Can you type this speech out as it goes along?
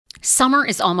Summer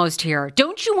is almost here.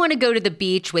 Don't you want to go to the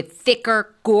beach with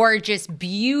thicker, gorgeous,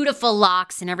 beautiful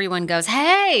locks and everyone goes,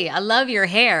 "Hey, I love your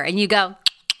hair." And you go,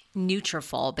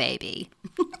 "Nutrafol, baby."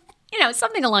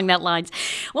 Something along that lines.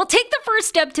 Well, take the first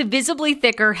step to visibly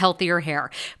thicker, healthier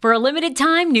hair. For a limited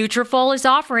time, Nutrafol is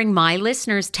offering my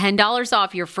listeners $10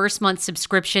 off your first month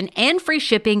subscription and free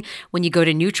shipping when you go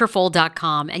to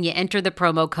Nutrafol.com and you enter the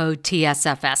promo code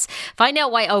TSFS. Find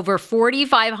out why over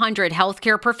 4,500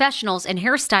 healthcare professionals and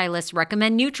hairstylists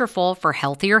recommend Nutrafol for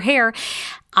healthier hair.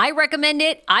 I recommend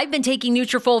it. I've been taking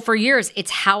Nutrafol for years.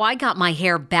 It's how I got my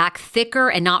hair back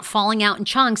thicker and not falling out in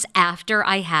chunks after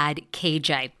I had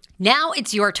KJ. Now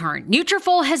it's your turn.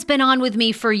 Nutrafol has been on with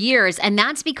me for years, and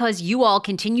that's because you all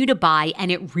continue to buy,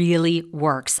 and it really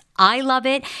works. I love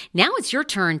it. Now it's your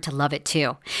turn to love it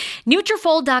too.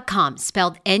 Nutrafol.com,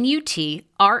 spelled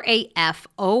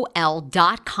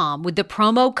Nutrafol.com with the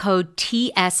promo code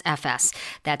TSFS.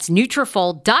 That's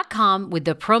Nutrafol.com with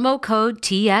the promo code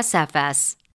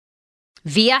TSFS.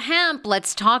 Via Hemp,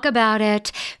 let's talk about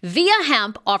it. Via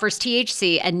Hemp offers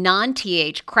THC and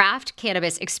non-TH craft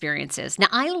cannabis experiences. Now,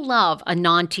 I love a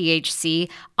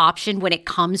non-THC option when it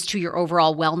comes to your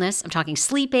overall wellness. I'm talking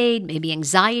sleep aid, maybe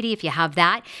anxiety if you have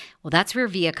that. Well, that's where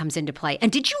Via comes into play.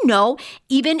 And did you know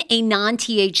even a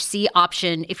non-THC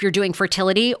option, if you're doing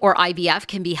fertility or IVF,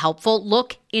 can be helpful?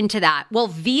 Look into that. Well,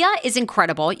 Via is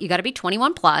incredible. You got to be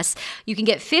 21 plus. You can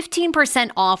get 15%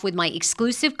 off with my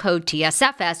exclusive code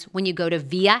TSFS when you go to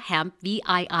Via Hemp,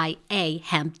 VIIA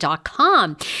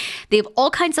hemp.com. They have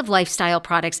all kinds of lifestyle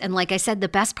products. And like I said, the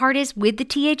best part is with the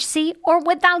THC or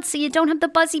without, so you don't have the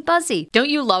buzzy. Don't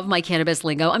you love my cannabis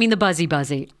lingo? I mean, the buzzy.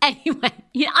 Anyway,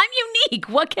 I'm unique.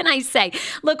 What can I say?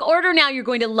 Look, order now. You're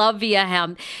going to love Via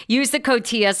Hemp. Use the code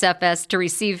TSFS to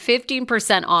receive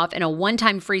 15% off and a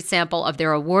one-time free sample of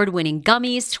their award-winning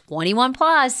gummies, 21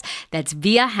 plus. That's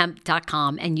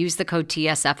viahemp.com and use the code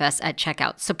TSFS at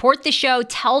checkout. Support the show.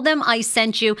 Tell them I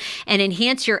sent you and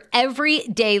enhance your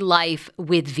everyday life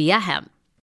with Via Hemp.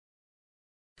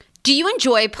 Do you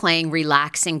enjoy playing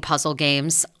relaxing puzzle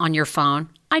games on your phone?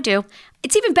 I do.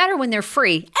 It's even better when they're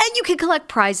free, and you can collect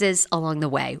prizes along the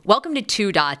way. Welcome to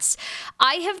Two Dots.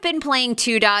 I have been playing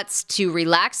Two Dots to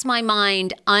relax my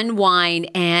mind,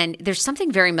 unwind, and there's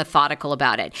something very methodical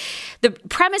about it. The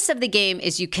premise of the game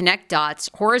is you connect dots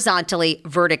horizontally,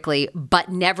 vertically, but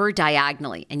never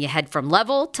diagonally, and you head from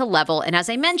level to level. And as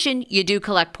I mentioned, you do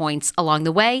collect points along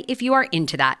the way if you are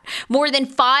into that. More than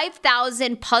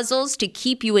 5,000 puzzles to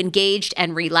keep you engaged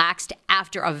and relaxed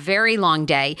after a very long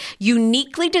day.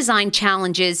 Uniquely designed challenges,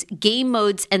 game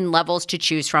modes, and levels to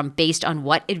choose from based on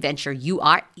what adventure you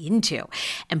are into.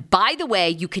 And by the way,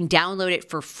 you can download it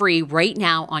for free right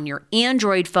now on your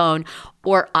Android phone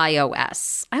or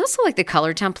iOS. I also like the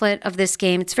color template of this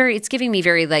game. It's giving me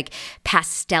very like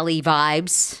pastel-y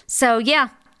vibes. So yeah,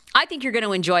 I think you're going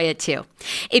to enjoy it too.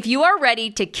 If you are ready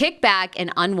to kick back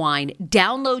and unwind,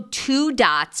 download Two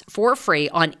Dots for free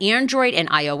on Android and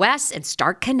iOS and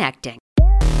start connecting.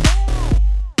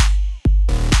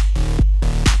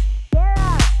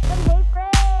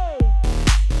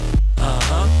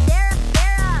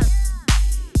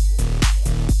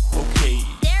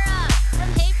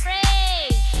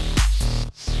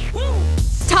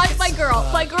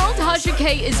 My girl Tasha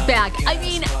K is back. I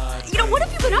mean, what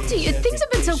have you been up to? Things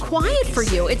have been so quiet for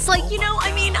you. It's like, I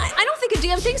don't think a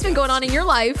damn thing's been going on in your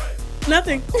life.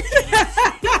 Nothing.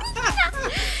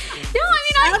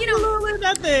 Absolutely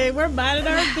nothing. We're minding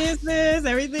our business.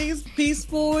 Everything's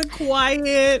peaceful and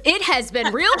quiet. It has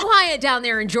been real quiet down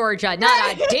there in Georgia.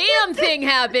 Not a damn thing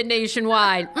happened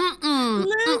nationwide.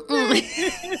 Nothing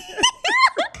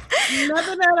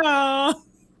at all.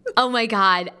 Oh my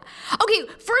God. Okay,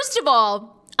 first of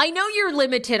all, I know you're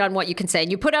limited on what you can say.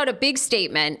 You put out a big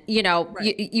statement,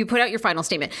 right. you put out your final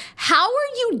statement. How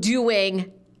are you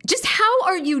doing? Just how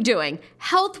are you doing?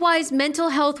 Health-wise, mental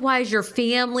health-wise, your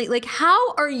family, like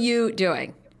how are you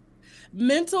doing?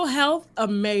 Mental health,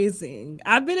 amazing.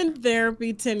 I've been in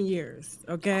therapy 10 years,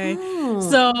 okay? Oh.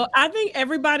 So I think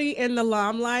everybody in the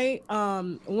limelight,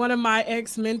 one of my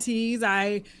ex-mentees,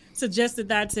 I suggested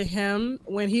that to him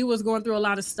when he was going through a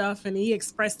lot of stuff and he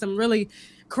expressed some really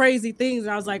crazy things.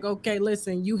 And I was like, okay,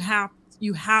 listen, you have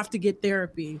to get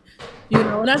therapy,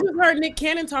 and I just heard Nick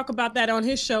Cannon talk about that on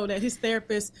his show, that his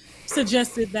therapist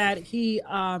suggested that he,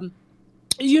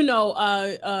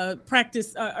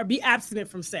 practice or be abstinent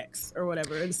from sex or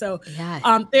whatever. And so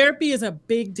therapy is a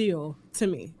big deal to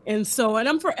me. And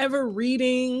I'm forever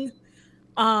reading,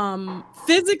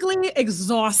 physically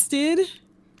exhausted.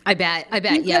 I bet.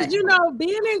 Because, yeah.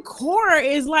 Being in court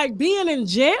is like being in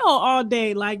jail all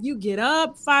day. Like you get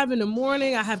up 5 a.m.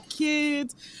 I have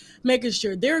kids. making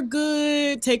sure they're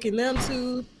good, taking them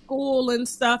to school and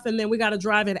stuff. And then we got to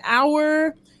drive an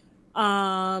hour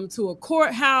to a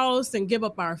courthouse and give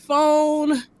up our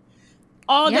phone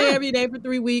all day, every day for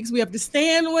 3 weeks. We have to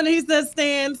stand when he says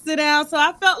stand, sit down. So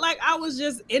I felt like I was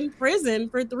just in prison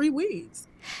for 3 weeks.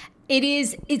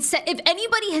 It's if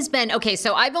anybody has been, okay,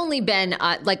 so I've only been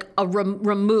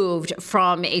removed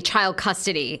from a child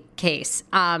custody case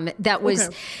that was,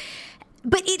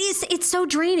 but it's so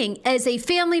draining as a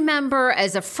family member,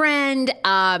 as a friend,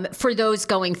 for those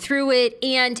going through it.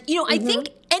 And, I think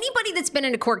anybody that's been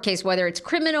in a court case, whether it's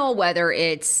criminal, whether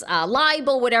it's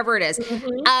libel, whatever it is,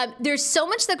 there's so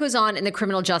much that goes on in the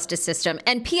criminal justice system.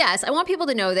 And P.S., I want people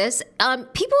to know this.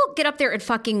 People get up there and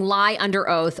fucking lie under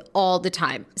oath all the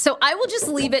time. So I will just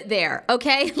leave it there,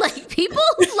 okay? Like, people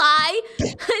lie.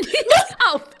 Okay.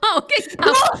 Oh,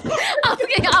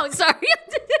 sorry.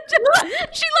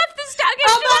 She left the stock.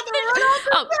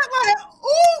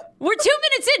 We're 2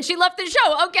 minutes in. She left the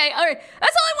show. Okay, all right.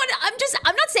 That's all I wanted.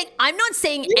 I'm not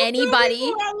saying anybody.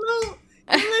 Listen,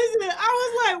 I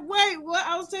was like, wait, what?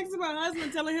 I was texting my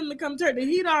husband telling him to come turn the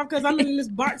heat off because I'm in this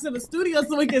box of a studio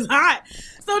so it gets hot.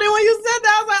 So then when you said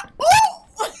that, I was like, ooh.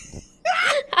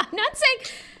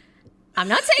 I'm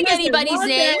not saying anybody's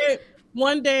name.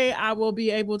 One day I will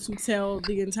be able to tell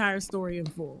the entire story in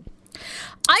full.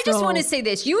 I just want to say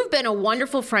this. You have been a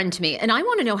wonderful friend to me, and I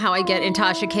want to know how I get in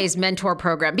Tasha K's mentor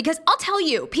program, because I'll tell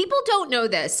you, people don't know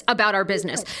this about our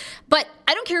business, but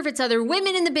I don't care if it's other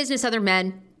women in the business, other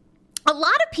men. A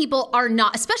lot of people are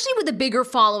not, especially with a bigger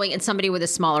following and somebody with a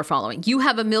smaller following. You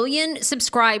have 1 million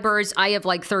subscribers. I have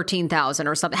like 13,000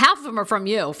 or something. Half of them are from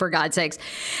you, for God's sakes.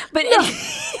 But they are.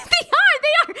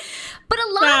 But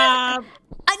a lot of...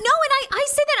 No, and I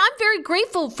say that I'm very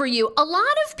grateful for you. A lot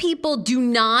of people do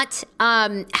not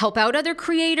help out other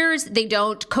creators. They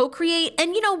don't co-create.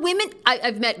 And, women,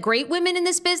 I've met great women in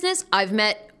this business. I've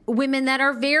met women that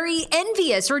are very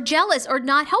envious or jealous or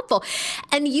not helpful.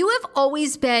 And you have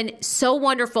always been so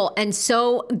wonderful and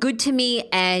so good to me.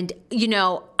 And,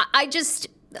 I just...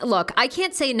 Look, I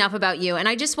can't say enough about you. And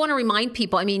I just want to remind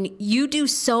people, I mean, you do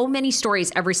so many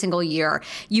stories every single year.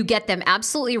 You get them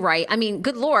absolutely right. I mean,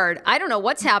 good Lord, I don't know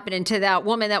what's happening to that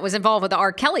woman that was involved with the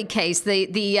R. Kelly case, the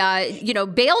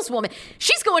Bales woman.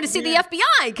 She's going to see the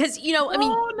FBI because,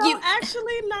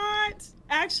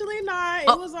 actually not.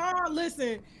 It was all,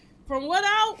 listen, from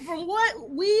what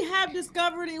we have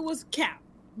discovered, it was cap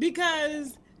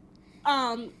because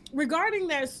regarding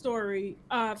that story,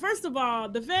 first of all,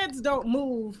 the feds don't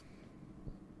move.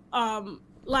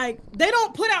 They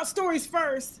don't put out stories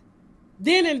first,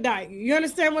 then indict you. You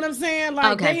understand what I'm saying?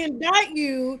 They indict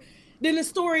you, then the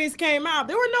stories came out.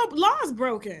 There were no laws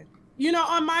broken,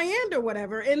 on my end or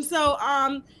whatever. And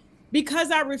so, because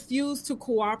I refused to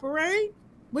cooperate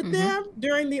with them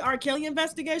during the R. Kelly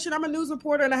investigation, I'm a news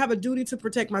reporter and I have a duty to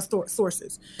protect my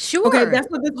sources. Sure. Okay, that's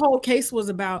what this whole case was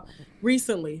about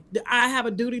recently. I have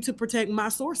a duty to protect my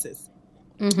sources.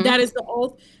 That is the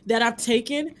oath that I've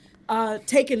taken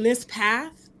this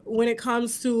path when it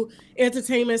comes to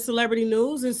entertainment, celebrity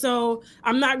news. And so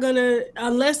I'm not going to,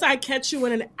 unless I catch you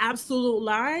in an absolute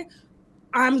lie,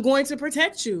 I'm going to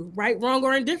protect you, right, wrong,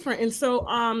 or indifferent. And so,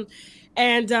 I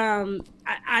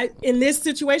in this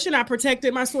situation, I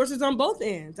protected my sources on both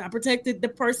ends. I protected the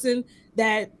person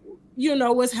that,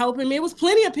 was helping me. It was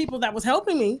plenty of people that was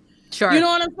helping me. Sure. You know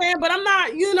what I'm saying? But I'm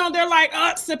not, they're like,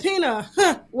 subpoena,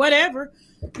 whatever.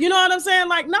 You know what I'm saying?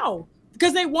 Like, no,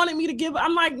 because they wanted me to give.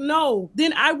 I'm like, no,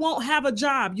 then I won't have a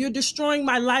job. You're destroying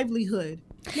my livelihood.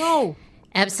 No.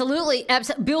 Absolutely.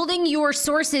 Building your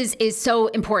sources is so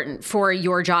important for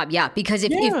your job. Yeah. Because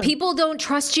if people don't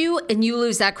trust you and you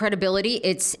lose that credibility,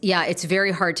 it's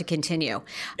very hard to continue.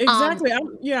 Exactly.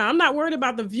 I'm not worried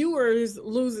about the viewers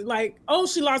losing,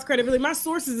 she lost credibility. My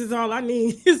sources is all I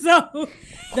need. So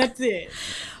that's it.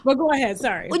 But go ahead.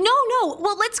 Sorry. No.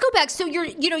 Well, let's go back. So you're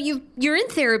in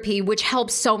therapy, which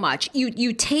helps so much.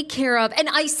 You take care of, and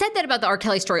I said that about the R.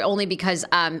 Kelly story only because,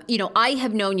 I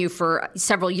have known you for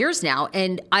several years now,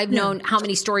 and I've known how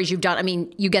many stories you've done. I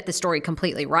mean, you get the story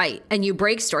completely right, and you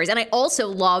break stories. And I also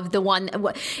love the one.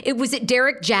 Was it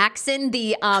Derek Jackson,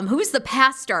 the who's the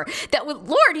pastor that?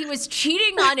 Lord, he was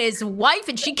cheating on his wife,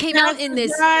 and she came out in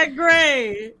this.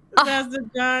 Great. That's the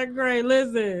John Gray.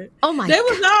 Listen. Oh my! They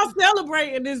was all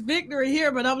celebrating this victory here,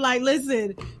 but I'm like,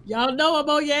 listen, y'all know I'm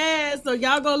on your ass, so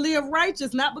y'all gonna live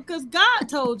righteous, not because God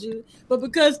told you, but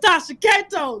because Tasha K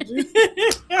told you.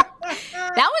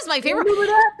 That was my favorite. Remember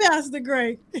that, Pastor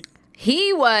Gray?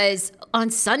 He was on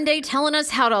Sunday telling us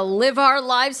how to live our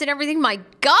lives and everything. My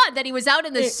God, that he was out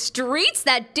in the streets.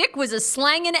 That dick was a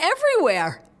slanging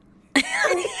everywhere. and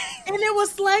it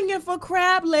was slanging for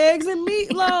crab legs and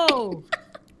meatloaf.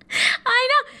 I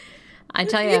know. I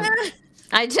tell you. Yeah.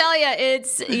 I tell you,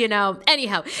 it's,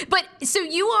 anyhow. But so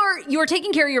you're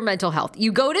taking care of your mental health. You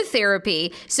go to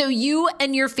therapy. So you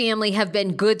and your family have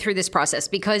been good through this process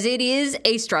because it is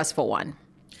a stressful one.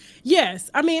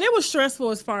 Yes. I mean, it was stressful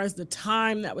as far as the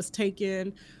time that was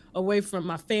taken away from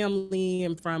my family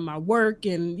and from my work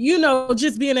and,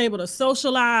 just being able to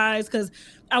socialize because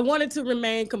I wanted to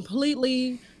remain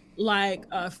completely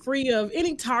free of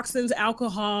any toxins,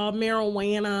 alcohol,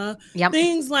 marijuana,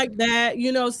 things like that,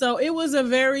 so it was a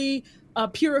very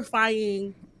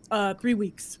purifying 3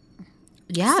 weeks.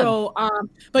 Yeah. So,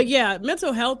 but yeah,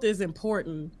 mental health is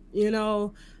important,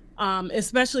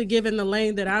 especially given the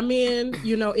lane that I'm in.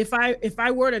 If I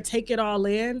were to take it all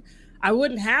in, I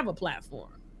wouldn't have a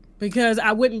platform because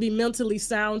I wouldn't be mentally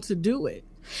sound to do it.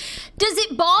 Does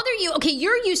it bother you? Okay,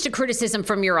 you're used to criticism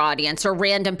from your audience or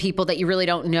random people that you really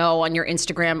don't know on your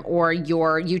Instagram or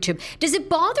your YouTube. Does it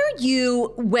bother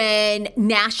you when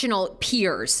national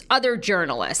peers, other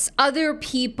journalists, other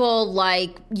people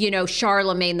like,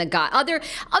 Charlemagne the God, other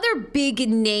big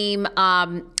name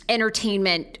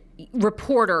entertainment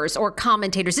reporters or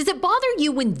commentators, does it bother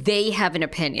you when they have an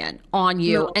opinion on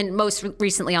you? No. And most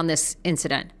recently on this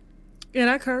incident? And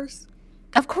I curse.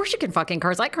 Of course you can fucking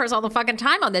curse. I curse all the fucking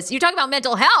time on this. You talk about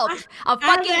mental health. I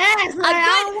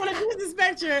don't want to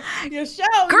disrespect your show.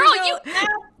 Girl, you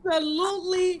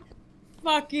absolutely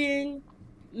fucking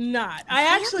not. I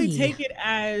actually take it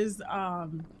as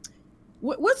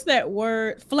what's that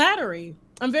word? Flattery.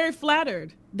 I'm very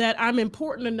flattered that I'm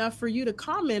important enough for you to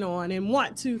comment on and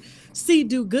want to see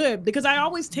do good, because I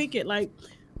always take it like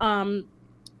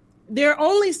they're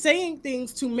only saying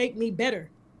things to make me better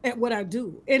at what I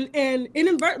do. And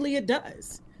inadvertently it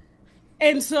does.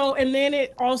 And then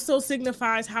it also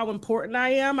signifies how important I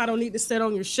am. I don't need to sit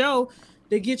on your show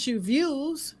to get you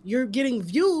views. You're getting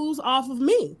views off of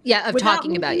me. Yeah, of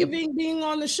talking about you. Being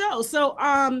on the show. So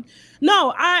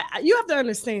no, you have to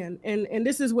understand, and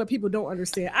this is what people don't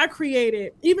understand. I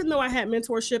created, even though I had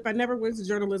mentorship, I never went to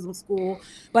journalism school,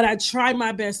 but I tried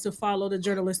my best to follow the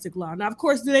journalistic law. Now, of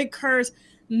course, do they curse?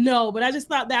 No, but I just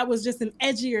thought that was just an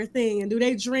edgier thing. And do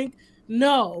they drink?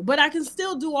 No, but I can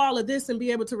still do all of this and be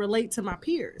able to relate to my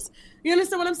peers. You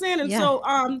understand what I'm saying? And so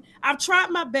I've tried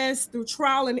my best through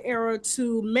trial and error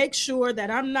to make sure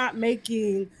that I'm not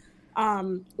making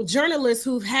journalists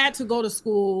who've had to go to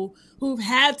school, who've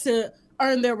had to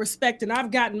earn their respect, and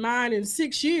I've gotten mine in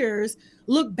 6 years,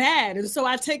 look bad. And so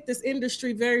I take this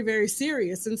industry very, very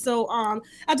serious. And so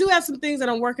I do have some things that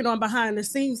I'm working on behind the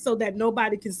scenes so that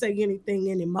nobody can say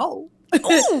anything anymore.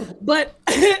 But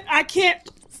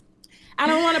I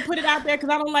don't want to put it out there because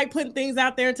I don't like putting things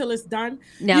out there until it's done.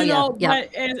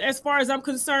 But as far as I'm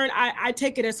concerned, I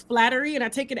take it as flattery and I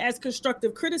take it as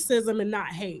constructive criticism and not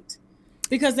hate,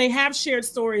 because they have shared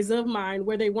stories of mine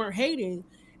where they weren't hating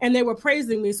and they were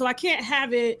praising me. So I can't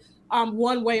have it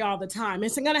one way all the time.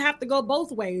 It's going to have to go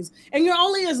both ways. And you're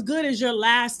only as good as your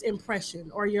last impression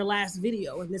or your last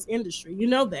video in this industry. You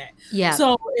know that. Yeah.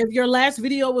 So if your last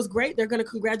video was great, they're going to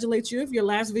congratulate you. If your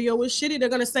last video was shitty, they're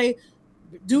going to say,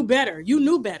 do better. You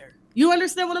knew better. You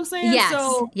understand what I'm saying? Yes.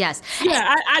 So, yes.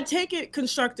 Yeah, I take it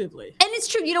constructively. And it's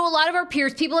true. A lot of our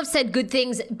peers, people have said good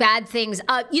things, bad things.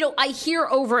 I hear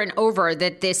over and over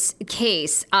that this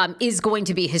case is going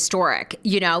to be historic,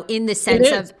 in the sense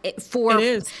of for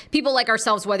people like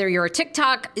ourselves, whether you're a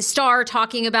TikTok star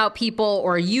talking about people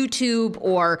or YouTube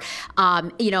or,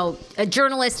 a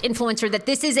journalist, influencer, that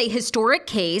this is a historic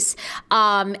case.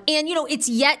 And, it's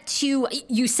yet to,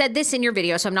 you said this in your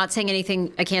video, so I'm not saying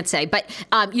anything I can't say, but,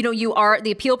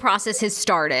 the appeal process has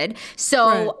started.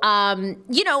 So, right.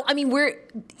 We're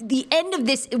the end of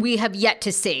this, we have yet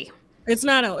to see. It's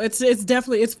not, it's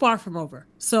definitely, it's far from over.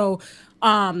 So,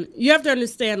 you have to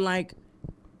understand, like,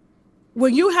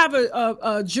 when you have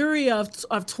a jury of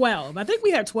 12, I think we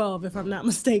had 12, if I'm not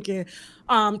mistaken,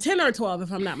 10 or 12,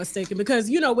 if I'm not mistaken, because,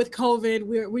 with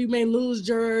COVID, we may lose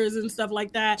jurors and stuff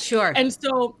like that. Sure. And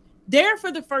so they're,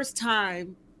 for the first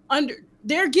time,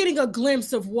 they're getting a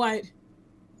glimpse of what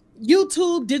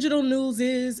YouTube digital news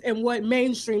is and what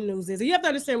mainstream news is. And you have to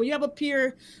understand, when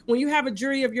you have a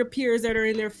jury of your peers that are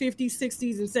in their 50s,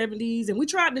 60s, and 70s, and we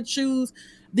tried to choose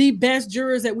the best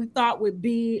jurors that we thought would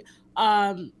be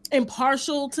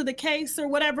impartial to the case or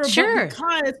whatever. Sure. But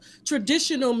because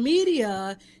traditional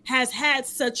media has had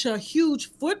such a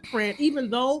huge footprint, even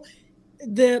though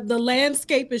the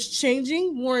landscape is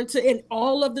changing more and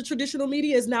all of the traditional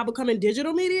media is now becoming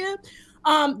digital media,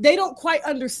 they don't quite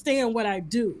understand what I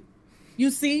do. You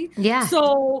see? Yeah.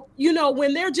 So,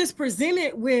 when they're just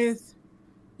presented with,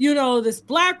 this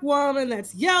Black woman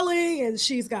that's yelling and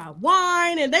she's got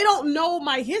wine and they don't know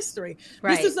my history.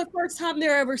 Right. This is the first time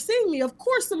they're ever seeing me. Of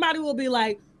course, somebody will be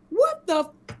like, what the,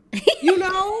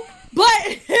 but,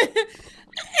 I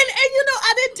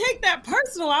didn't take that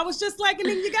personal. I was just like, and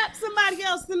then you got somebody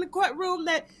else in the courtroom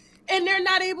and they're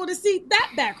not able to see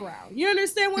that background. You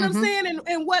understand what I'm saying?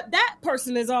 And what that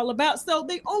person is all about. So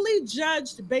they only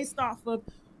judged based off of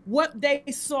what they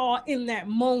saw in that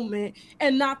moment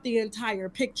and not the entire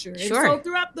picture. Sure. And so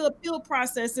throughout the appeal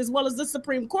process, as well as the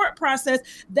Supreme Court process,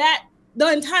 that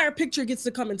the entire picture gets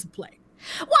to come into play.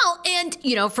 Well, and,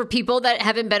 for people that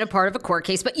haven't been a part of a court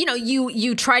case, but,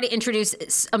 you try to introduce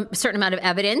a certain amount of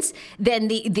evidence, then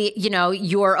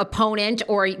your opponent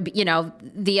or,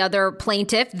 the other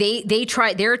plaintiff,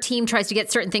 their team tries to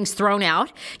get certain things thrown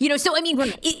out, so, I mean,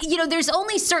 there's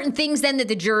only certain things then that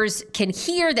the jurors can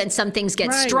hear, then some things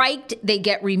get striked, they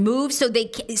get removed. So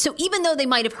even though they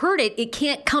might have heard it, it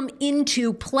can't come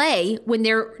into play when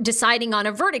they're deciding on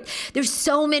a verdict. There's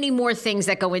so many more things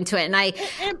that go into it. And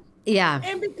yeah.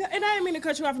 And I didn't mean to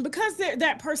cut you off. And because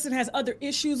that person has other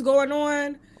issues going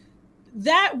on,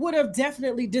 that would have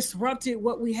definitely disrupted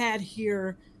what we had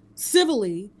here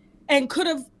civilly and could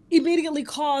have immediately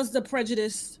caused a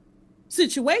prejudice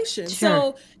situation. Sure.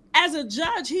 So as a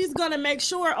judge, he's going to make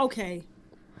sure, okay,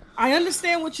 I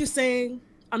understand what you're saying.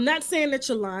 I'm not saying that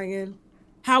you're lying.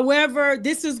 However,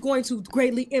 this is going to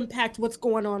greatly impact what's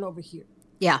going on over here.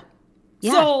 Yeah.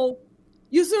 Yeah. So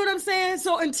you see what I'm saying?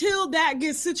 So until that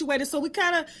gets situated, so we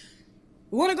kind of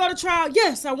want to go to trial.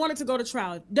 Yes, I wanted to go to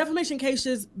trial. Defamation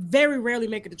cases very rarely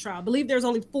make it to trial. I believe there's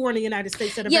only 4 in the United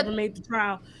States that have ever made the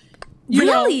trial.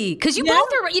 Really? Because you both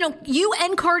are, you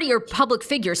and Cardi are public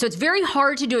figures. So it's very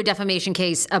hard to do a defamation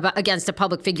case against a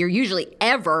public figure, usually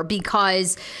ever,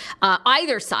 because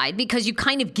either side, because you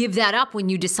kind of give that up when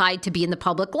you decide to be in the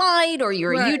public light or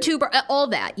you're a YouTuber, all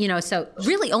that, So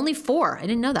really only 4. I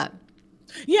didn't know that.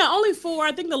 Yeah, only 4.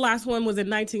 I think the last one was in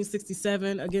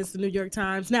 1967 against the New York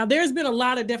Times. Now, there's been a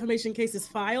lot of defamation cases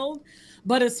filed,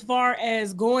 but as far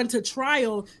as going to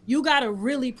trial, you got to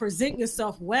really present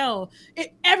yourself well.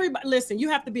 Everybody, listen, you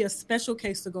have to be a special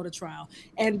case to go to trial.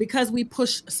 And because we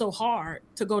pushed so hard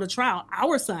to go to trial,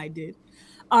 our side did.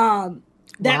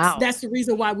 That's the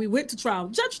reason why we went to trial.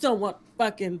 Judge don't want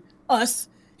fucking us.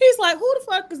 He's like, who the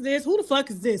fuck is this? Who the fuck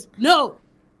is this? No.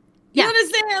 You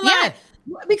understand? Like,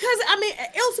 because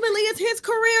ultimately it's his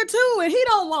career too, and he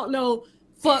don't want no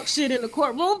fuck shit in the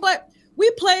courtroom. But we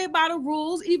played by the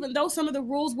rules, even though some of the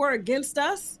rules were against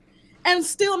us, and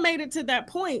still made it to that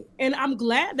point. And I'm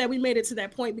glad that we made it to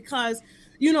that point because,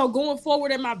 going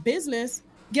forward in my business,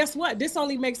 guess what? This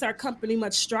only makes our company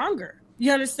much stronger.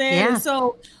 You understand? Yeah. And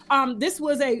so this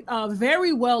was a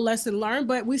very well lesson learned,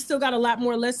 but we still got a lot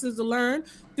more lessons to learn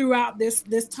throughout this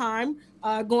time.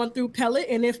 Going through Pellet,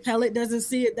 and if Pellet doesn't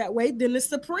see it that way, then it's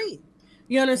Supreme.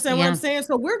 You understand what I'm saying?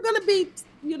 So we're going to be,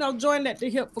 joined at the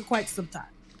hip for quite some time.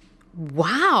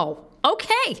 Wow.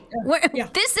 Okay.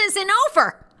 This isn't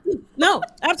over. No,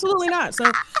 absolutely not.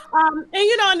 So,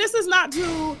 and this is not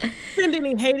to send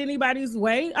any hate anybody's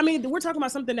way. I mean, we're talking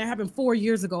about something that happened 4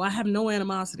 years ago. I have no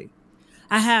animosity.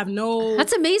 I have no.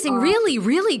 That's amazing.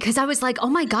 Really. Because I was like,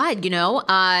 oh my God,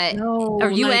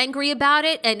 are you angry about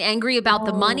it and angry about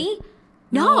the money?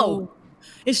 No.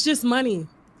 It's just money.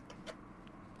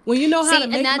 When you know how to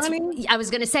make money. I was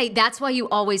going to say, that's why you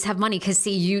always have money. Because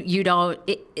you don't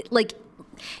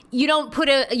you don't put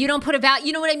a value.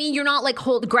 You know what I mean? You're not like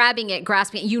grasping it.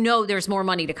 There's more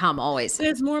money to come always.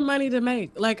 There's more money to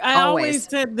make. Like I always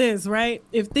said this, right?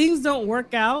 If things don't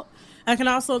work out, I can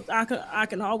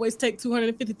always take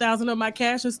 $250,000 of my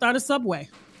cash and start a Subway.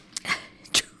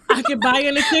 I can buy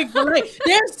in a Chick-fil-A.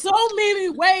 There's so many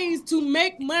ways to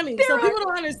make money. So people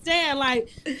don't understand,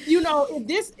 if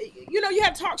this, you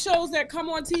have talk shows that come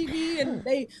on TV and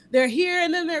they're here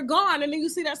and then they're gone. And then you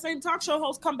see that same talk show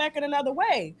host come back in another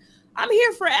way. I'm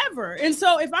here forever. And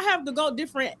so if I have to go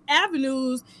different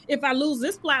avenues, if I lose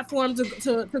this platform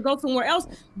to go somewhere else,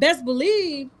 best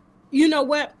believe,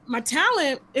 my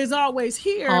talent is always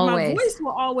here. My voice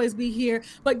will always be here.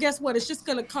 But guess what? It's just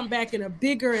going to come back in a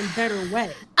bigger and better way.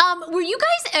 Were you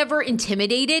guys ever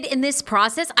intimidated in this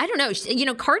process? I don't know.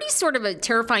 Cardi's sort of a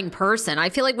terrifying person. I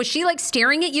feel like, was she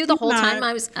staring at you the whole time?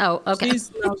 Oh, okay.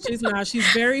 She's not. She's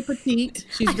very petite.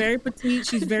 She's very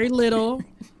little.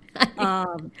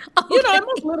 And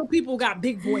most little people got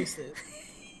big voices.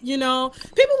 People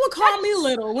will call me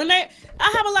little when I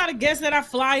have a lot of guests that I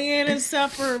fly in and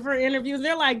stuff for interviews.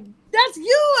 They're like, that's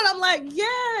you. And I'm like,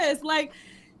 yes.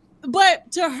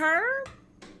 But to her,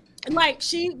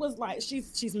 she was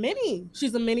she's mini.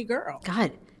 She's a mini girl.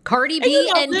 God. Cardi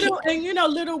B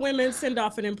little women send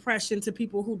off an impression to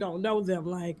people who don't know them,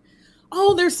 like,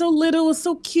 oh, they're so little,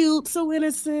 so cute, so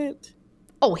innocent.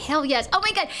 Oh, hell yes. Oh,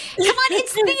 my God. Come on.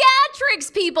 It's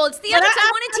theatrics, people. It's theatrics.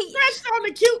 I wanted to touched on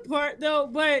the cute part, though,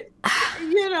 but,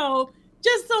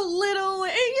 just so little.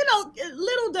 And,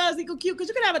 little does equal cute, because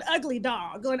you can have an ugly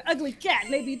dog or an ugly cat,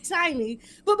 and they be tiny.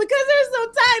 But because they're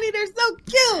so tiny, they're so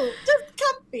cute. Just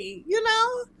comfy,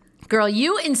 Girl,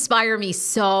 you inspire me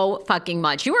so fucking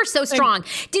much. You are so strong.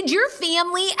 Did your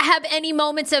family have any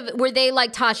moments of where they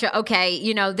like, Tasha, okay,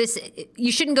 this,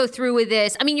 you shouldn't go through with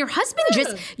this? I mean, your husband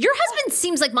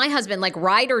seems like my husband, like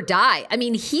ride or die. I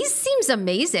mean, he seems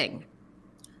amazing.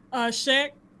 Shaq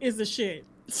is a shit.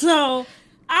 So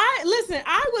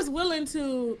I was willing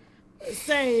to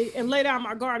say and lay down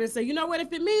my guard and say, you know what,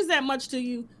 if it means that much to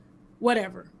you,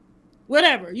 whatever.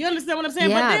 You understand what I'm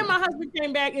saying? Yeah. But then my husband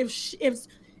came back,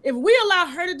 if we allow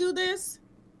her to do this,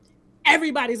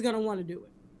 everybody's going to want to do it.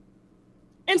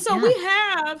 And so we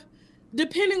have,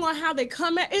 depending on how they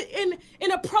come at it,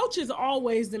 and approach is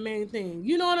always the main thing.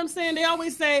 You know what I'm saying? They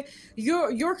always say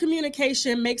your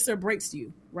communication makes or breaks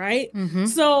you, right? Mm-hmm.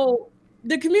 So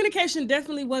the communication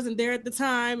definitely wasn't there at the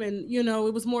time. And,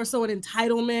 it was more so an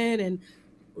entitlement and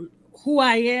who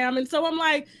I am. And so I'm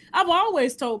like, I've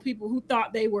always told people who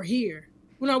thought they were here,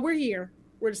 we're here,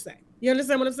 we're the same. You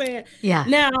understand what I'm saying? Yeah.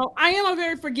 Now, I am a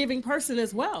very forgiving person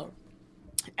as well.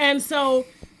 And so,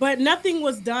 but nothing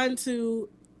was done to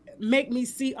make me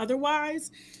see otherwise.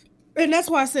 And that's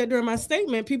why I said during my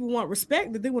statement, people want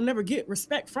respect, that they will never get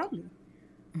respect from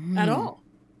me at all.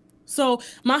 So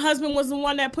my husband was the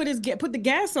one that put the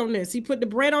gas on this. He put the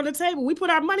bread on the table. We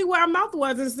put our money where our mouth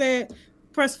was and said,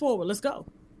 press forward, let's go.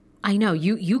 I know.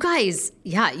 You guys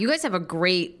have a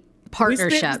great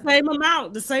partnership. We spent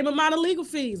the same amount of legal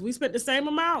fees. We spent the same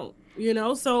amount,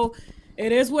 so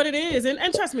it is what it is.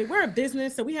 And trust me, we're a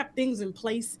business, so we have things in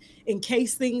place in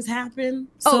case things happen.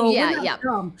 So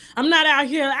dumb. I'm not out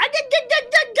here.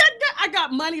 I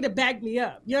got money to back me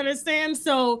up. You understand?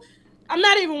 So I'm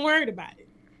not even worried about it.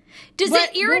 Does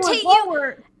it irritate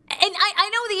you? And I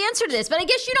know the answer to this, but I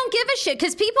guess you don't give a shit,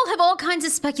 because people have all kinds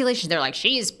of speculation. They're like,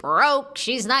 she's broke.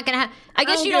 She's not going to have... I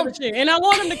guess you don't... give a shit. And I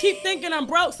want them to keep thinking I'm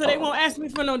broke so they won't ask me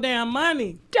for no damn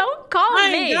money. Don't call me. I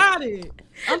ain't got it.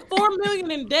 I'm $4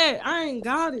 million in debt. I ain't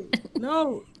got it.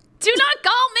 No. Do not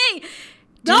call me.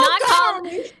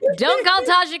 Don't call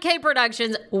Tasha K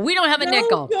Productions. We don't have a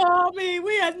nickel. Don't call me.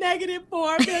 We are negative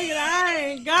 $4 million. I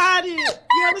ain't got it.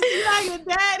 You understand? Like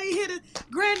your daddy hit his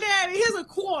granddaddy. Here's a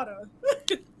quarter.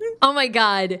 Oh my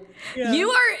God. Yeah.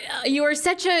 You are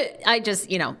such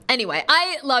anyway,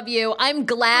 I love you. I'm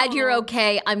glad you're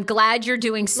okay. I'm glad you're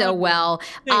doing so well.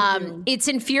 It's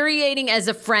infuriating as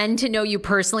a friend to know you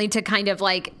personally, to kind of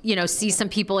like, see some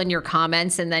people in your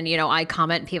comments, and then, I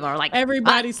comment and people are like,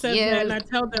 everybody says that, and I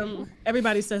tell them,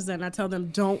 everybody says that, and I tell them,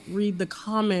 don't read the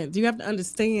comments. You have to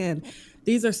understand,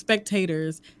 these are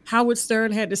spectators. Howard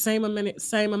Stern had the same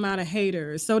amount of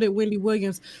haters. So did Wendy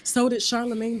Williams. So did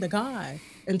Charlemagne the God,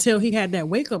 until he had that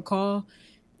wake-up call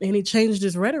and he changed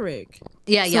his rhetoric.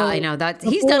 Yeah, I know that.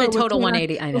 He's done a total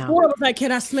 180. I know. Before it was like,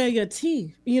 can I smell your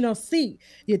teeth? See,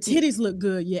 your titties look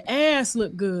good, your ass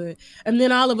look good. And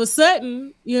then all of a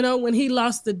sudden, when he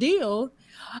lost the deal,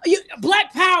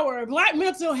 Black power, Black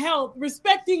mental health,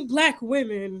 respecting Black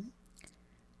women.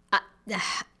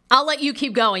 I'll let you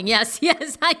keep going. Yes,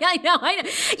 I know.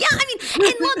 Yeah, and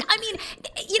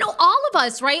look, all of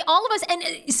us, right? All of us, and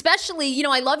especially,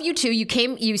 I love you too.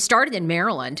 You started in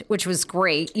Maryland, which was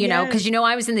great, because,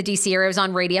 I was in the DC area, I was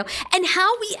on radio, and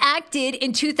how we acted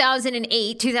in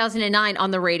 2008, 2009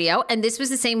 on the radio. And this was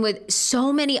the same with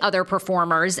so many other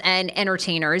performers and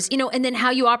entertainers, and then how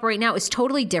you operate now is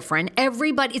totally different.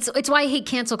 Everybody, it's why I hate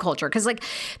cancel culture. Cause like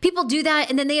people do that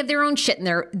and then they have their own shit in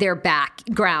their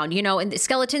background, and the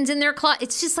skeletons in their closet.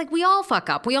 It's just like we all fuck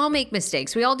up. We all make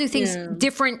mistakes. We all do things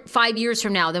different 5 years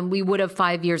from now than we would have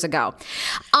 5 years ago.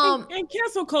 And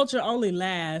cancel culture only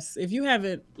lasts if you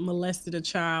haven't molested a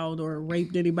child or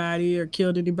raped anybody or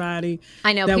killed anybody.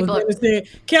 I know people.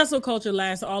 Cancel culture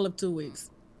lasts all of 2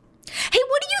 weeks. Hey,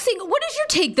 what do you think? What is your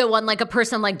take, though, on like a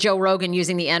person like Joe Rogan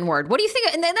using the N-word? What do you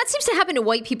think? And that seems to happen to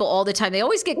white people all the time. They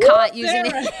always get caught using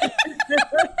the... They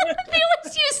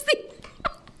always use the...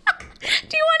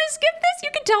 Do you want to skip this? You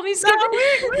can tell me. Skip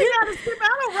it. We got to skip. I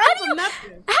don't run from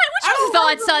nothing. What's your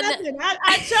thoughts on that?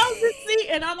 I chose this seat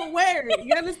and I'm aware.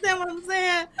 You understand what I'm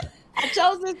saying? I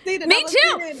chose this seat and Me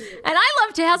too. And I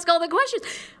love to ask all the questions.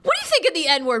 What do you think of the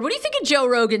N-word? What do you think of Joe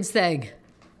Rogan's thing?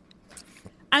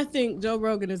 I think Joe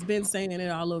Rogan has been saying it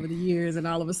all over the years, and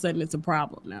all of a sudden it's a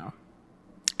problem now.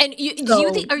 And do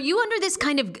you think, are you under this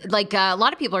kind of, like, a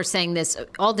lot of people are saying this,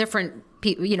 all different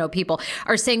people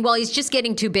are saying, well, he's just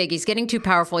getting too big. He's getting too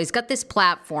powerful. He's got this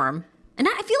platform. And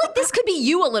I feel like this could be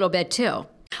you a little bit too.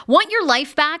 Want your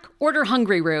life back? Order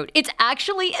Hungry Root. It's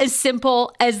actually as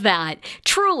simple as that.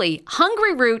 Truly,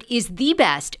 Hungry Root is the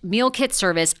best meal kit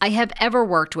service I have ever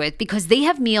worked with because they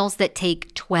have meals that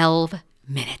take 12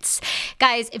 minutes.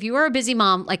 Guys, if you are a busy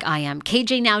mom like I am,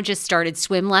 KJ now just started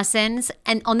swim lessons.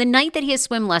 And on the night that he has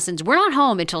swim lessons, we're not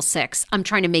home until 6. I'm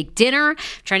trying to make dinner,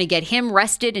 trying to get him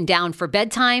rested and down for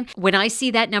bedtime. When I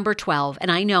see that number 12,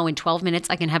 and I know in 12 minutes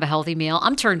I can have a healthy meal,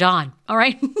 I'm turned on. All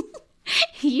right.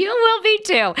 You will be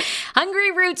too.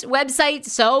 Hungry Root's website,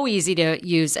 so easy to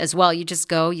use as well. You just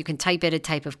go, you can type in a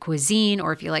type of cuisine,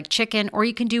 or if you like chicken, or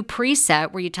you can do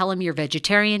preset where you tell them you're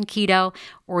vegetarian, keto,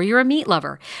 or you're a meat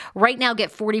lover. Right now,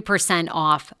 get 40%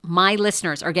 off. My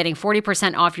listeners are getting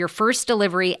 40% off your first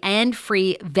delivery and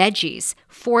free veggies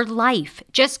for life.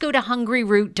 Just go to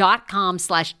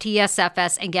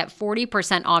hungryroot.com/TSFS and get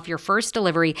 40% off your first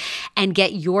delivery and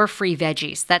get your free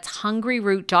veggies. That's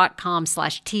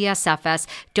hungryroot.com/TSFS.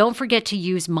 Don't forget to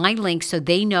use my link so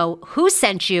they know who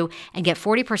sent you and get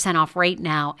 40% off right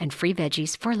now and free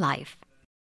veggies for life.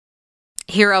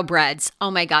 Hero Breads.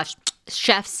 Oh my gosh.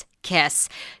 Chef's kiss.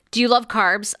 Do you love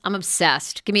carbs? I'm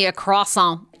obsessed. Give me a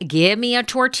croissant. Give me a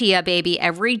tortilla, baby,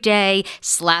 every day,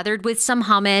 slathered with some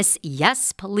hummus.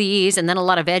 Yes, please. And then a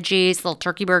lot of veggies, a little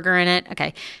turkey burger in it.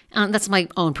 Okay. That's my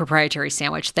own proprietary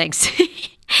sandwich. Thanks.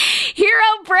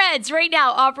 Hero Breads right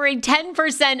now offering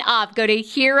 10% off. Go to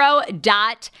hero.co.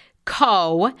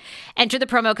 Enter the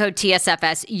promo code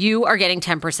TSFS. You are getting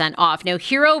 10% off. Now,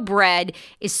 Hero Bread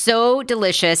is so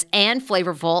delicious and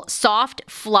flavorful, soft,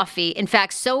 fluffy. In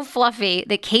fact, so fluffy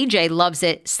that KJ loves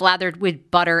it slathered with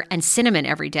butter and cinnamon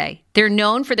every day. They're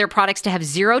known for their products to have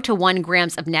 0 to 1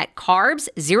 grams of net carbs,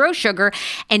 0 sugar,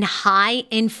 and high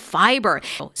in fiber.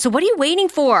 So what are you waiting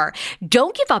for?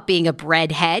 Don't give up being a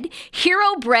breadhead.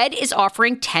 Hero Bread is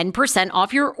offering 10%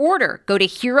 off your order. Go to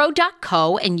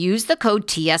hero.co and use the code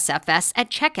TSFS at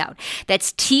checkout.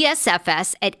 That's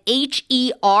TSFS at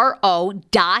HERO.CO.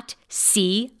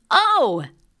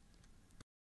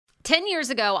 10 years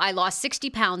ago, I lost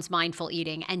 60 pounds mindful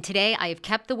eating, and today I have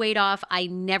kept the weight off. I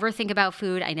never think about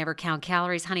food. I never count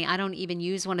calories. Honey, I don't even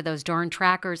use one of those darn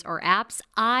trackers or apps.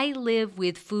 I live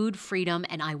with food freedom,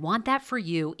 and I want that for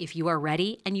you if you are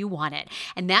ready and you want it.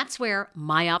 And that's where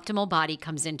My Optimal Body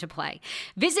comes into play.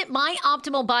 Visit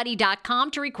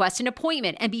myoptimalbody.com to request an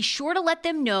appointment, and be sure to let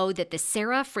them know that the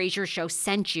Sarah Fraser Show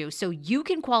sent you so you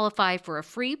can qualify for a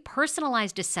free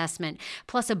personalized assessment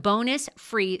plus a bonus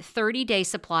free 30-day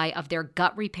supply of their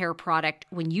gut repair product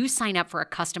when you sign up for a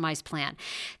customized plan.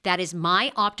 That is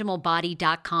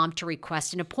myoptimalbody.com to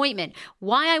request an appointment.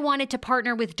 Why I wanted to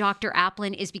partner with Dr.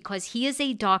 Applin is because he is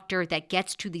a doctor that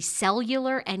gets to the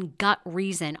cellular and gut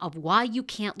reason of why you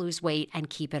can't lose weight and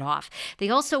keep it off. They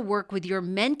also work with your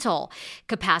mental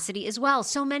capacity as well.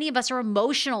 So many of us are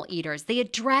emotional eaters. They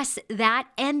address that,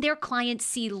 and their clients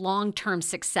see long-term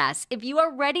success. If you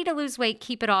are ready to lose weight,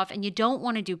 keep it off, and you don't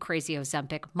want to do crazy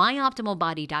Ozempic,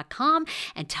 myoptimalbody.com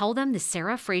and tell them the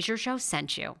Sarah Fraser Show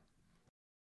sent you.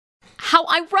 How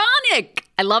ironic!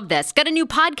 I love this. Got a new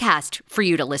podcast for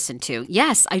you to listen to.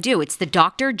 Yes, I do. It's the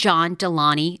Dr. John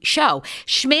Delaney Show.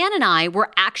 Schman and I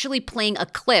were actually playing a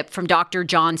clip from Dr.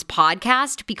 John's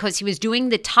podcast because he was doing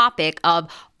the topic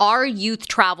of are youth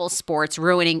travel sports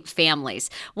ruining families?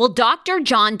 Well, Dr.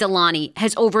 John Delaney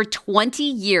has over 20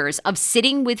 years of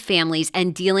sitting with families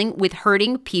and dealing with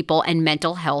hurting people and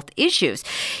mental health issues.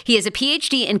 He has a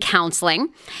PhD in counseling.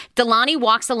 Delaney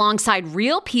walks alongside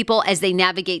real people as they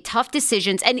navigate tough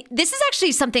decisions. And this is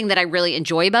actually something that I really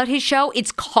enjoy about his show.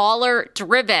 It's caller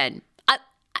driven. I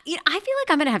feel like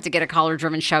I'm going to have to get a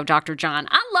caller-driven show, Dr. John.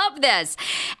 I love this.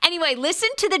 Anyway, listen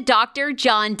to the Dr.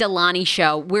 John Delaney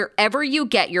Show wherever you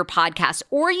get your podcasts,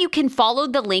 or you can follow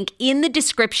the link in the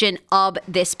description of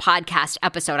this podcast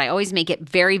episode. I always make it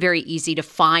very, very easy to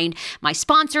find my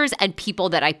sponsors and people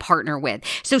that I partner with.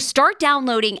 So start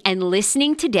downloading and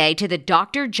listening today to the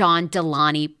Dr. John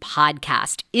Delaney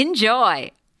podcast. Enjoy.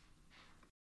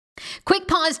 Quick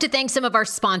pause to thank some of our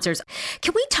sponsors.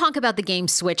 Can we talk about the game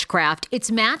Switchcraft? It's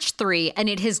match 3, and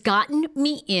it has gotten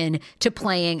me in to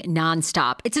playing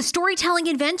nonstop. It's a storytelling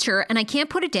adventure, and I can't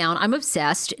put it down. I'm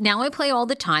obsessed. Now I play all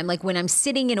the time, like when I'm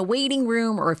sitting in a waiting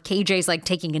room or if KJ's like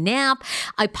taking a nap,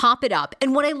 I pop it up.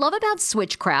 And what I love about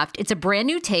Switchcraft, it's a brand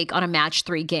new take on a match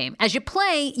 3 game. As you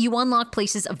play, you unlock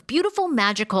places of beautiful,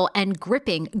 magical, and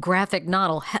gripping graphic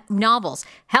novels.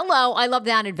 Hello, I love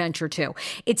that adventure too.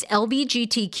 It's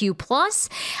LGBTQ+.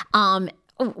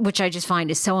 which I just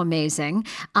find is so amazing.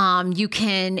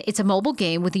 It's a mobile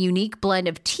game with a unique blend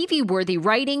of TV-worthy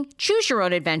writing, choose your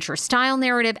own adventure style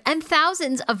narrative, and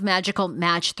thousands of magical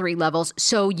match 3 levels,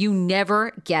 so you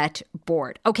never get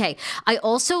bored. Okay, I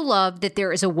also love that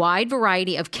there is a wide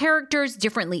variety of characters,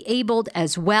 differently abled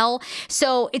as well.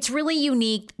 So it's really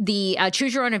unique. The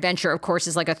choose your own adventure, of course,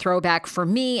 is like a throwback for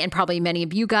me and probably many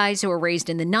of you guys who were raised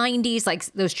in the 90s, like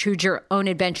those choose your own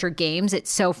adventure games.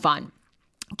 It's so fun.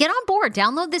 Get on board.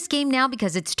 Download this game now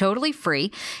because it's totally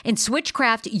free. In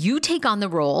Switchcraft, you take on the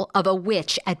role of a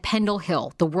witch at Pendle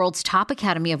Hill, the world's top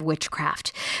academy of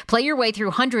witchcraft. Play your way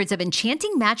through hundreds of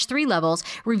enchanting match 3 levels,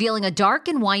 revealing a dark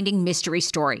and winding mystery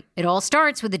story. It all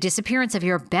starts with the disappearance of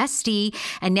your bestie,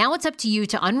 and now it's up to you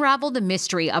to unravel the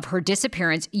mystery of her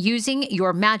disappearance using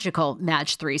your magical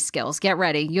match 3 skills. Get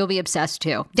ready. You'll be obsessed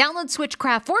too. Download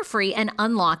Switchcraft for free and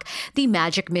unlock the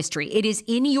magic mystery. It is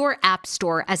in your app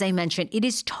store. As I mentioned, it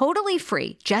is totally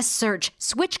free. Just search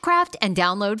Switchcraft and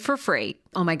download for free.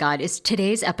 Oh my God, is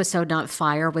today's episode not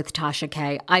fire with Tasha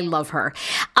K? I love her.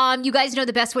 You guys know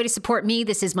the best way to support me.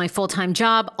 This is my full-time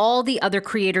job. All the other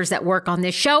creators that work on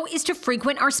this show is to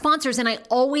frequent our sponsors, and I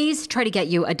always try to get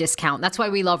you a discount. That's why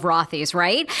we love Rothy's,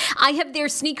 right? I have their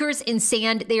sneakers in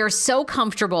sand. They are so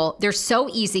comfortable. They're so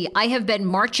easy. I have been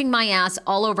marching my ass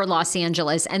all over Los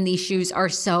Angeles, and these shoes are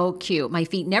so cute. My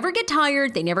feet never get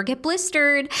tired. They never get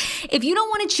blistered. If you don't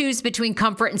want to choose between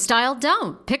comfort and style,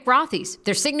 don't. Pick Rothy's.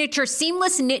 Their signature seamless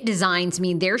knit designs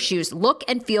mean their shoes look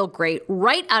and feel great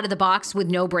right out of the box with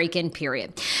no break-in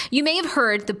period. You may have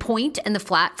heard the point and the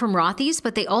flat from Rothy's,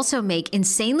 but they also make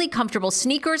insanely comfortable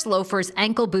sneakers, loafers,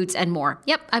 ankle boots, and more.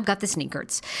 Yep, I've got the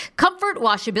sneakers. Comfort,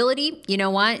 washability. You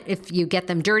know what? If you get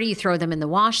them dirty, you throw them in the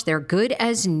wash. They're good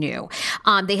as new.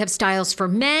 They have styles for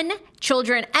men,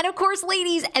 children, and of course,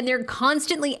 ladies, and they're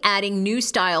constantly adding new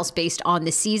styles based on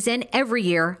the season every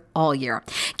year, all year.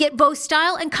 Get both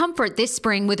style and comfort this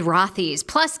spring with Rothy's.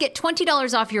 Plus, get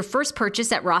 $20 off your first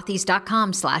purchase at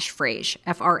rothys.com/Frase,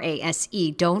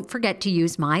 Frase. Don't forget to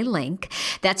use my link.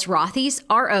 That's Rothys,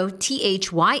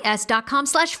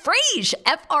 ROTHYS.com/Frase,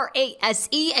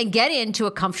 Frase, and get into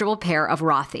a comfortable pair of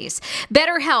Rothys.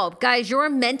 BetterHelp. Guys, your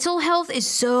mental health is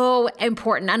so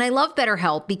important. And I love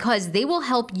BetterHelp because they will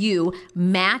help you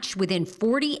match within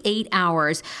 48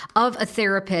 hours of a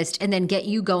therapist and then get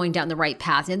you going down the right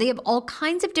path. And they have all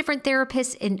kinds of different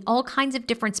therapists in all kinds of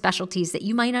different specialties that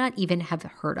you might not even have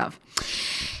heard of.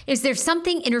 Is there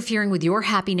something interfering with your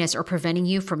happiness or preventing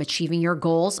you from achieving your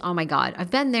goals? Oh my God,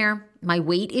 I've been there. My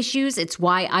weight issues. It's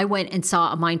why I went and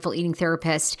saw a mindful eating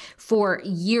therapist for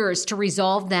years to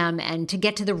resolve them and to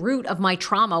get to the root of my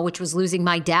trauma, which was losing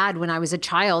my dad when I was a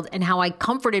child, and how I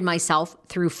comforted myself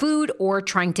through food or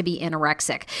trying to be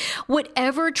anorexic.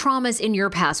 Whatever trauma's in your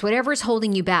past, whatever's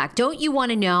holding you back, don't you want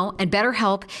to know? And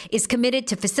BetterHelp is committed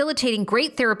to facilitating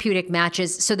great therapeutic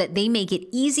matches so that they make it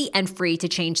easy and free to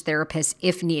change therapists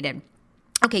if needed.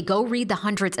 Okay, go read the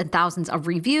hundreds and thousands of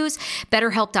reviews,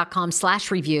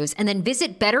 betterhelp.com/reviews, and then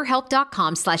visit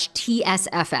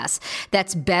betterhelp.com/TSFS.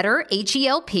 That's better,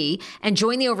 HELP, and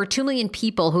join the over 2 million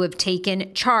people who have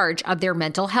taken charge of their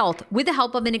mental health with the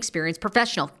help of an experienced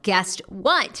professional. Guess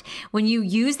what? When you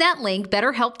use that link,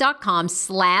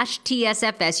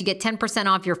 betterhelp.com/TSFS, you get 10%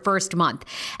 off your first month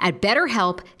at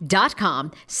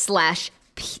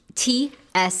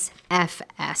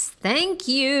betterhelp.com/TSFS. Thank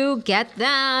you. Get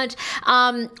that.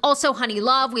 Also, Honey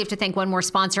Love. We have to thank one more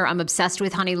sponsor. I'm obsessed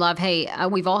with Honey Love. Hey,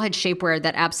 we've all had shapewear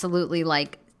that absolutely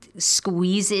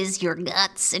squeezes your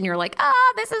guts and you're like,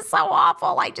 this is so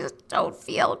awful. I just don't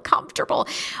feel comfortable.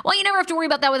 Well, you never have to worry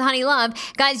about that with Honey Love.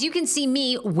 Guys, you can see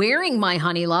me wearing my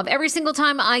Honey Love every single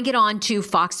time I get on to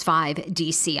Fox 5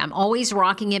 DC. I'm always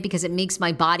rocking it because it makes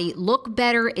my body look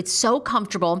better. It's so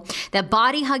comfortable. That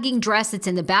body hugging dress that's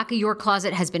in the back of your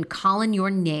closet has been calling your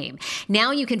name.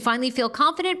 Now you can finally feel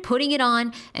confident putting it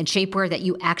on and shapewear that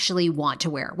you actually want to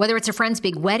wear. Whether it's a friend's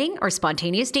big wedding or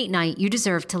spontaneous date night, you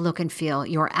deserve to look and feel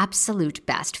your absolute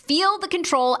best. Feel the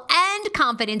control and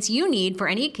confidence you need for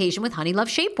any occasion with Honey Love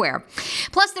shapewear.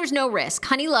 Plus, there's no risk.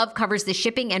 Honey Love covers the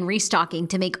shipping and restocking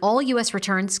to make all U.S.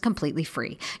 returns completely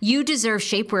free. You deserve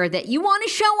shapewear that you want to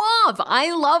show off.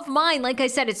 I love mine. Like I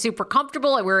said, it's super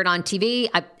comfortable. I wear it on TV.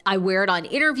 I wear it on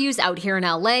interviews out here in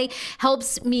LA.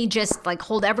 Helps me just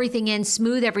hold everything in,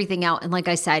 smooth everything out. And like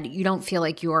I said, you don't feel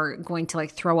like you're going to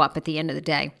throw up at the end of the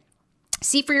day.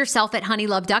 See for yourself at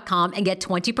honeylove.com and get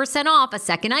 20% off a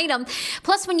second item.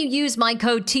 Plus, when you use my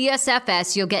code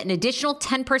TSFS, you'll get an additional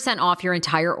 10% off your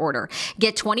entire order.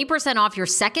 Get 20% off your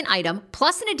second item,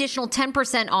 plus an additional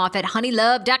 10% off at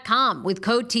honeylove.com with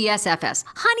code TSFS.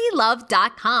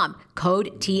 Honeylove.com,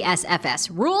 code TSFS.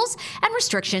 Rules and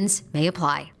restrictions may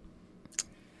apply.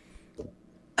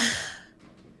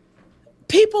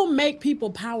 People make people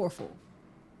powerful.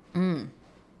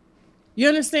 You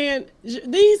understand?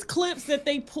 These clips that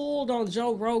they pulled on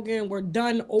Joe Rogan were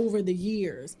done over the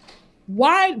years.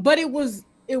 Why? But it was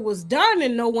done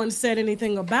and no one said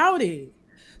anything about it.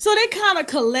 So they kind of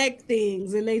collect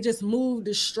things and they just move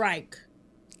to strike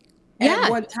at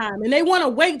one time. And they want to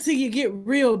wait till you get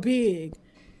real big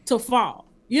to fall.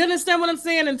 You understand what I'm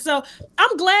saying? And so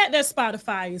I'm glad that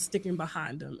Spotify is sticking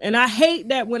behind them. And I hate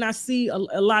that when I see a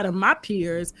lot of my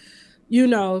peers, you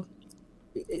know,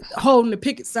 holding the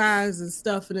picket signs and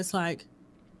stuff, and it's like,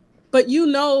 but you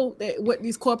know that what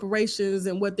these corporations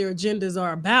and what their agendas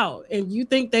are about, and you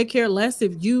think they care less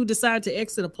if you decide to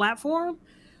exit a platform?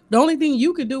 The only thing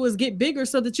you could do is get bigger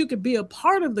so that you could be a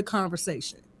part of the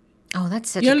conversation. Oh, that's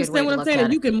such a good way to look at it. You understand what I'm saying?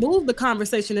 And you can move the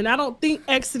conversation, and I don't think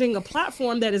exiting a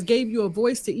platform that has gave you a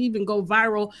voice to even go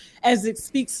viral as it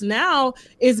speaks now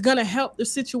is going to help the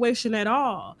situation at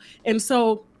all. And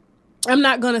so I'm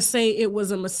not going to say it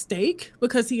was a mistake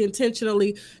because he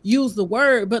intentionally used the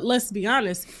word, but let's be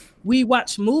honest. We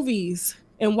watch movies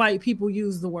and white people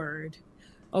use the word.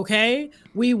 Okay.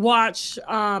 We watch,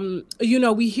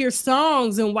 we hear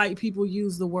songs and white people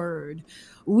use the word.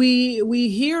 We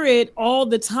hear it all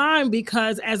the time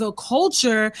because as a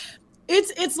culture,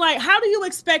 it's like, how do you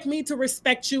expect me to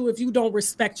respect you if you don't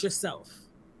respect yourself?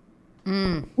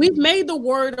 We've made the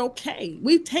word okay.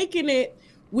 We've taken it,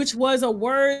 which was a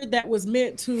word that was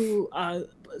meant to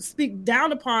speak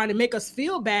down upon and make us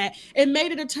feel bad, and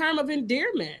made it a term of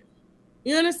endearment.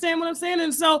 You understand what I'm saying?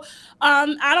 And so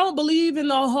I don't believe in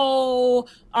the whole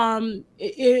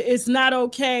it's not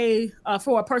okay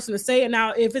for a person to say it.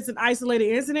 Now, if it's an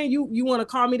isolated incident, you want to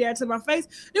call me that to my face,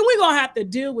 then we're going to have to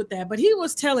deal with that. But he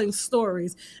was telling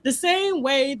stories the same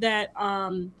way that,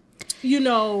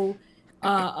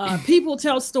 people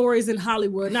tell stories in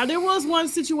Hollywood. Now, there was one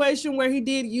situation where he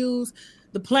did use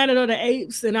the Planet of the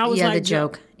Apes, and I was like, the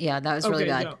joke. Yeah, that was really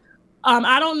bad.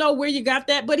 I don't know where you got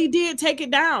that, but he did take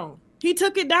it down. He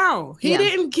took it down. He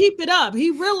didn't keep it up.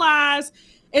 He realized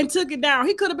and took it down.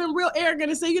 He could have been real arrogant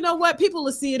and say, you know what, people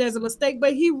will see it as a mistake,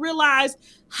 but he realized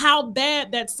how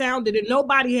bad that sounded, and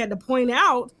nobody had to point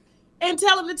out and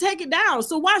tell him to take it down.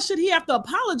 So why should he have to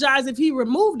apologize if he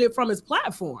removed it from his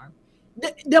platform?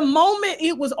 The moment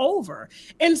it was over.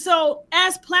 And so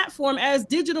as platform, as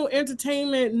digital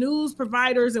entertainment news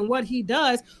providers and what he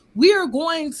does, we are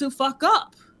going to fuck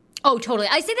up. Oh, totally.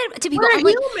 I say that to people.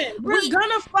 We're human. We're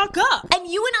gonna fuck up. And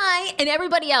you and I and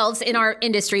everybody else in our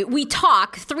industry, we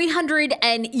talk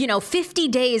 350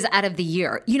 days out of the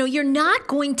year. You know, you're not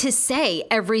going to say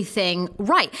everything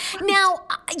right. Now,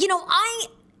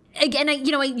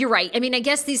 you're right. I mean, I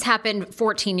guess these happened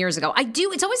 14 years ago.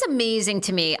 It's always amazing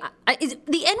to me.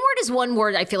 The N-word is one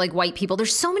word I feel like white people,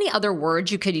 there's so many other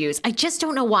words you could use. I just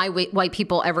don't know why white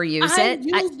people ever use it.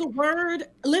 I use the word,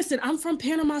 listen, I'm from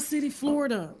Panama City,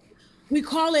 Florida. We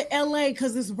call it LA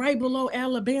because it's right below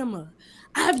Alabama.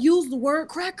 I've used the word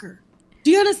cracker.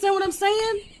 Do you understand what I'm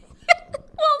saying?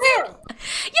 Well, yeah,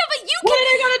 but you what are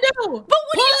they gonna do? But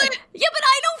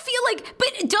I don't feel like.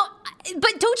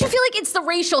 But don't you feel like it's the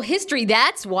racial history?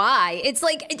 That's why. It's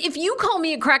like if you call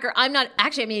me a cracker, I'm not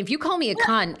actually. I mean, if you call me a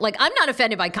cunt, like I'm not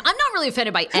offended by. I'm not really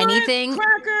offended by anything.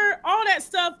 Cracker, all that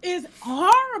stuff is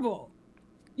horrible.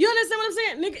 You understand what I'm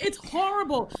saying, nigga? It's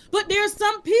horrible. But there's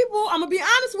some people. I'm gonna be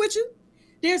honest with you.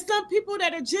 There's some people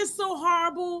that are just so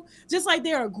horrible, just like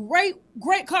there are great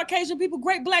Caucasian people,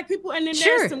 great black people, and then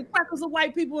there's some crackers of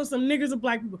white people and some niggers of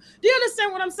black people. Do you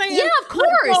understand what I'm saying? Yeah, of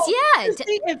course, yeah.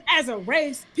 See, as a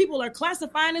race, people are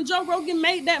classifying, and Joe Rogan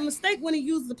made that mistake when he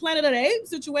used the Planet of the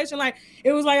Apes situation. Like,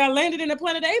 it was like I landed in the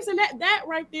Planet of the Apes, and that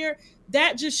right there,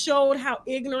 that just showed how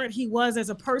ignorant he was as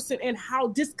a person and how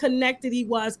disconnected he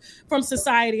was from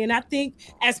society. And I think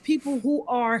as people who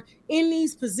are in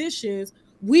these positions,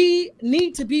 we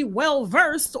need to be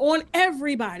well-versed on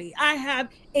everybody. I have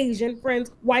Asian friends,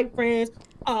 white friends,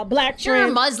 black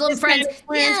friends, Muslim friends.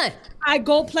 Yeah. I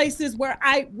go places where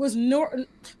I was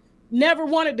never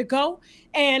wanted to go.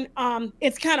 And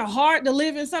it's kind of hard to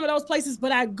live in some of those places,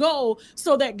 but I go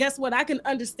so that, guess what? I can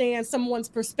understand someone's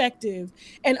perspective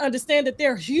and understand that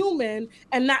they're human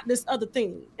and not this other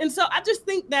thing. And so I just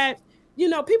think that,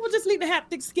 people just need to have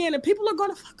thick skin, and people are going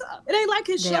to fuck up. It ain't like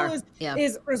his show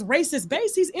is racist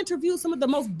based. He's interviewed some of the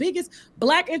most biggest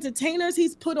black entertainers.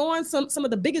 He's put on some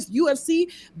of the biggest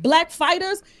UFC black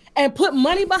fighters and put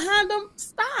money behind them.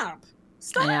 Stop.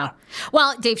 I know.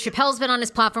 Well, Dave Chappelle's been on his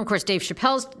platform. Of course,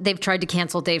 they've tried to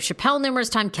cancel Dave Chappelle numerous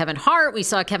times. Kevin Hart, we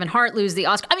saw Kevin Hart lose the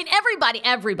Oscar. I mean, everybody.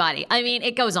 I mean,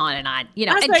 it goes on and on.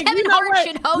 And Kevin Hart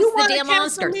should host the damn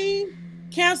Oscars.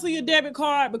 Cancel your debit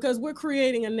card because we're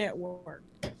creating a network.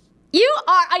 You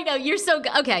are. I know. You're so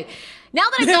good. Okay. Now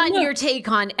that I've gotten your take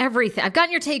on everything, I've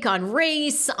gotten your take on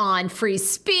race, on free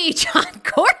speech, on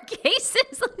court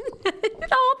cases, the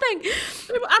whole thing.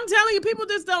 I'm telling you, people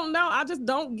just don't know. I just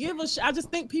don't give a shit. I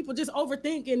just think people just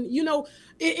overthink. And,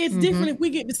 it's different if we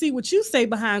get to see what you say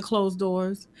behind closed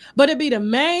doors. But it be the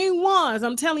main ones,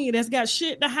 I'm telling you, that's got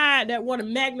shit to hide, that want to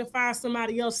magnify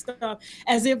somebody else's stuff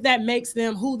as if that makes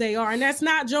them who they are. And that's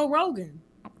not Joe Rogan.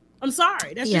 I'm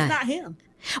sorry. That's just not him.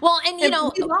 Well, and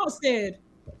we've all said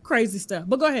crazy stuff,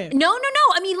 but go ahead. No.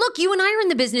 I mean, look, you and I are in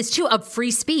the business too of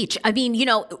free speech. I mean,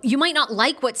 you might not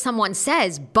like what someone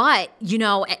says, but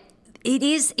it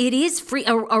is free.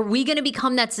 Are we going to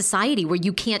become that society where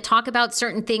you can't talk about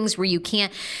certain things, where you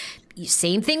can't?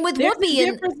 Same thing with There's Whoopi. There's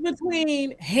a difference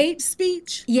between hate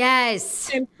speech,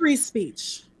 and free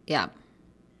speech. Yeah.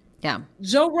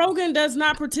 Joe Rogan does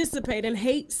not participate in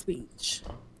hate speech.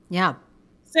 Yeah.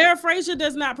 Sarah Fraser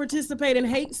does not participate in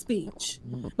hate speech.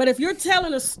 But if you're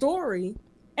telling a story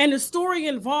and the story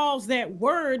involves that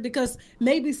word because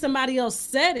maybe somebody else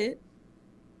said it,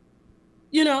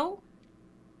 you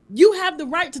have the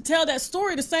right to tell that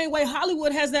story the same way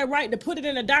Hollywood has that right to put it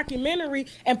in a documentary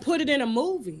and put it in a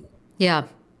movie. Yeah.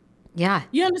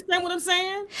 You understand what I'm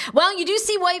saying? Well, you do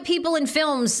see white people in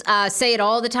films say it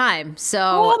all the time. So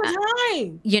all the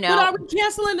time. But are we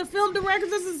canceling the film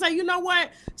directors and say, you know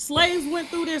what? Slaves went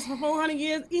through this for 400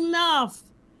 years. Enough.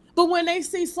 But when they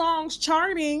see songs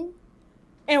charting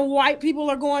and white people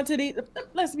are going to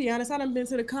let's be honest, I done been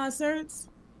to the concerts.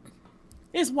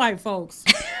 It's white folks.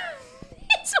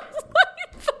 It's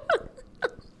white folks.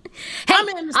 Hey, I'm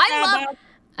in the sky.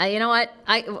 You know what?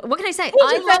 What can I say?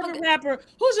 Who's your favorite rapper?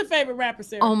 Who's your favorite rapper,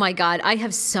 Sarah? Oh my God, I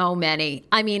have so many.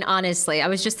 I mean, honestly, I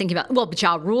was just thinking about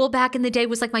Ja Rule back in the day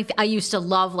was like I used to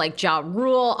love like Ja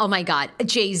Rule. Oh my God,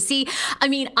 Jay-Z. I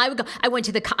mean, I went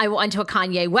to a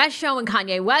Kanye West show when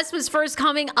Kanye West was first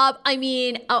coming up. I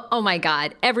mean, oh my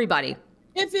God, everybody.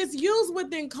 If it's used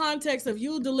within context of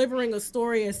you delivering a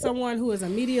story as someone who is a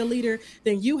media leader,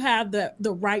 then you have the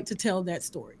right to tell that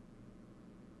story.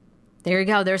 There you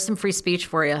go. There's some free speech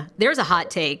for you. There's a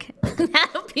hot take.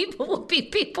 People will be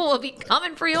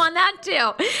coming for you on that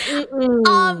too.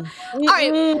 All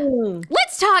right,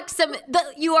 let's talk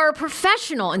you are a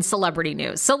professional in celebrity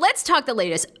news, so let's talk the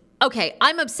latest. Okay,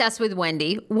 I'm obsessed with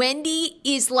Wendy. Wendy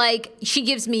is like, she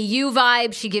gives me you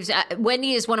vibes.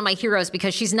 Wendy is one of my heroes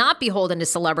because she's not beholden to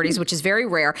celebrities, which is very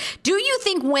rare. Do you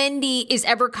think Wendy is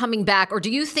ever coming back, or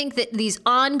do you think that these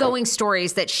ongoing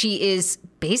stories that she is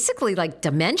basically like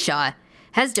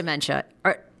has dementia,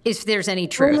 or if there's any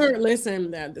truth?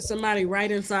 Listen, somebody right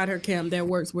inside her camp that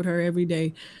works with her every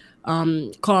day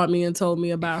called me and told me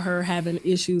about her having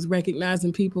issues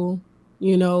recognizing people,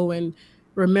 and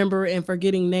remember and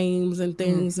forgetting names and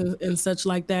things and such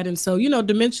like that. And so,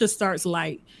 dementia starts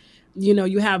light.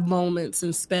 You have moments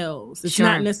and spells. It's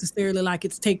not necessarily like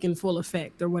it's taking full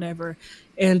effect or whatever.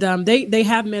 And they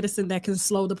have medicine that can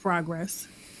slow the progress,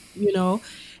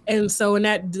 And so, and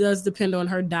that does depend on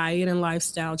her diet and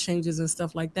lifestyle changes and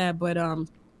stuff like that. But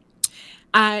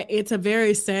it's a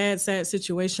very sad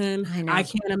situation. I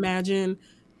can't imagine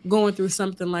going through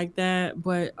something like that.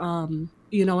 But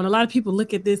and a lot of people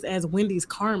look at this as Wendy's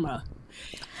karma,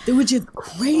 which is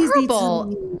crazy. Horrible.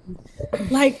 To me.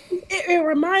 Like it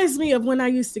reminds me of when I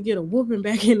used to get a whooping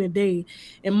back in the day,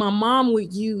 and my mom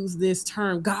would use this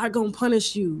term, "God gonna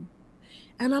punish you,"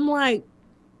 and I'm like,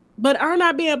 but aren't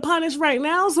I being punished right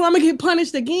now? So I'm gonna get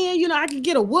punished again. I could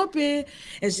get a whooping,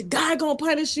 and God gonna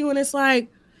punish you, and it's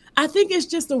like, I think it's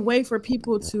just a way for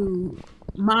people to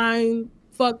mind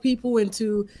fuck people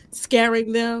into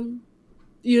scaring them.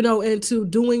 Into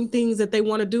doing things that they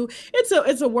want to do.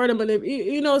 It's a word of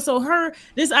manipulation, so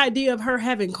this idea of her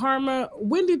having karma,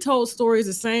 Wendy told stories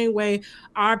the same way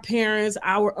our parents,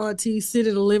 our aunties sit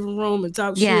in the living room and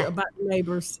talk shit about the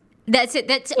neighbors. That's it.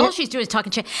 That's all she's doing is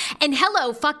talking shit. And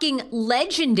hello, fucking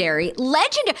legendary.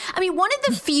 I mean, one of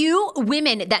the few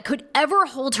women that could ever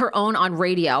hold her own on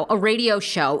a radio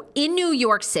show in New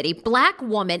York City, Black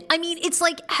woman. I mean, it's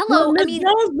like, hello.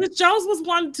 Well, Miss Jones was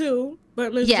one too.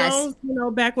 But Ms. Jones,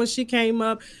 back when she came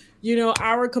up,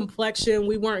 our complexion,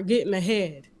 we weren't getting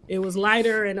ahead. It was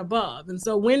lighter and above. And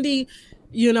so Wendy,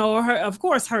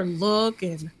 her look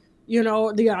and,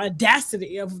 the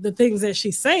audacity of the things that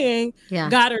she's saying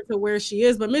got her to where she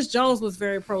is. But Ms. Jones was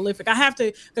very prolific. I have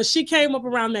to, because she came up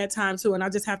around that time too, and I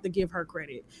just have to give her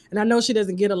credit. And I know she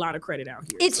doesn't get a lot of credit out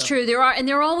here. It's true.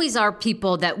 There always are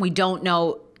people that we don't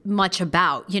know much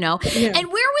about, Yeah.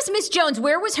 And where was Ms. Jones?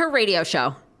 Where was her radio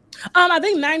show? I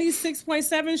think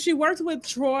 96.7. She worked with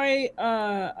Troy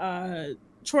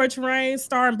Troy Terrain,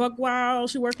 Star and Buck Wild.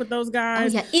 She worked with those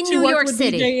guys. Oh, yeah. In she New worked York with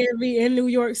City. DJ Envy in New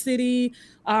York City.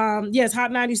 Yes,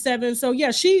 Hot 97. So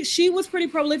yeah, she was pretty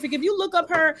prolific. If you look up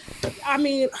her, I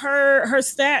mean, her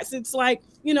stats, it's like,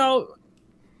 you know,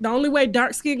 the only way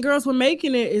dark-skinned girls were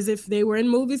making it is if they were in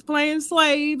movies playing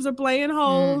slaves or playing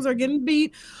hoes or getting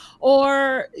beat,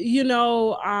 or, you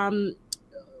know,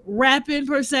 rapping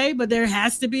per se, but there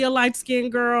has to be a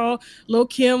light-skinned girl. Lil'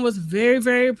 Kim was very,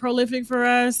 very prolific for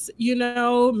us. You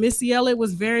know, Missy Elliott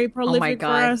was very prolific for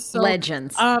us. So,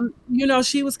 legends. You know,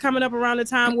 she was coming up around the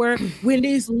time where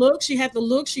Wendy's look, she had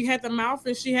the mouth,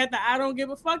 and she had the I don't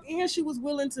give a fuck, and she was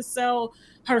willing to sell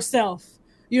herself.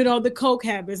 You know, the coke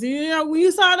habits. You know, when you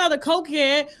saw another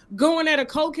cokehead going at a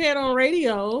cokehead on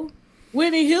radio,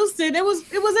 Whitney Houston, it was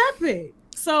epic.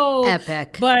 So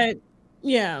epic. But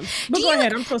yeah. But go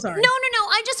ahead. I'm so sorry. No.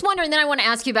 I just wonder, and then I want to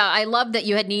ask you about, I love that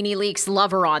you had Nene Leakes'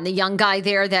 lover on, the young guy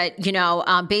there that, you know,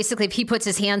 basically if he puts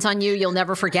his hands on you, you'll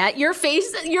never forget. Your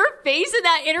face in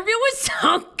that interview was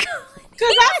so good.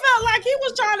 Because I felt like he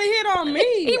was trying to hit on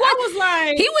me. He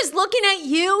was looking at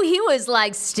you. He was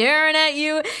like staring at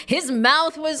you. His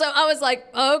mouth was, I was like,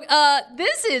 oh,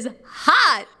 this is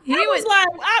hot. He was like,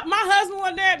 my husband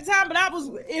wasn't there at the time, but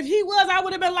if he was, I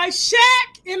would have been like, Shaq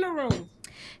in the room.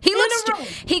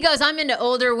 He goes, I'm into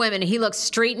older women. He looks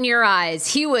straight in your eyes.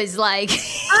 He was like,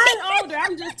 I'm older.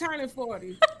 I'm just turning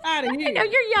 40. Out of here. No,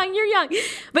 you're young.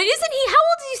 But isn't he, how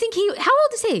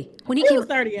old is he? When he was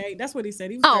 38. That's what he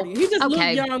said. He was 38. He just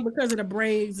looked young because of the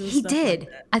braids and stuff. He did. Like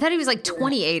that. I thought he was like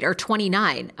 28 or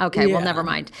 29. Okay, well, never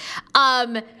mind.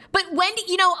 But Wendy,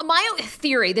 you know, my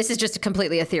theory, this is just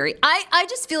completely a theory. I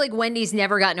just feel like Wendy's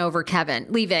never gotten over Kevin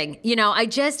leaving. You know, I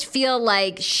just feel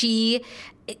like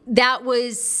that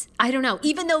was, I don't know,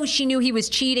 even though she knew he was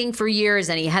cheating for years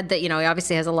and he had that, you know, he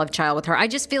obviously has a love child with her. I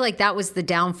just feel like that was the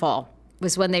downfall,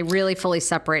 was when they really fully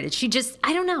separated. She just,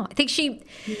 I don't know. I think she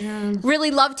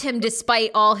really loved him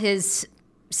despite all his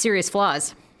serious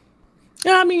flaws.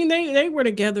 Yeah, I mean, they were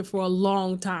together for a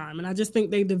long time. And I just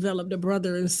think they developed a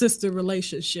brother and sister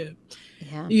relationship.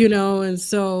 Yeah. You know, and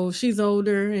so she's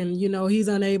older and, you know, he's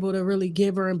unable to really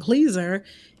give her and please her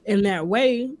in that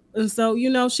way. And so, you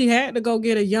know, she had to go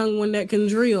get a young one that can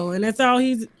drill. And that's all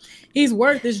he's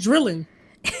worth is drilling.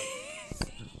 He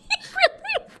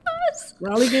really was.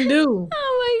 All he can do.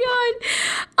 Oh my God.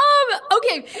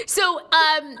 Okay. So,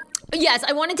 yes,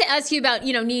 I wanted to ask you about,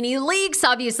 you know, Nene Leakes.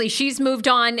 Obviously, she's moved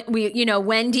on.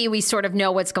 Wendy, we sort of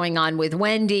know what's going on with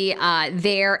Wendy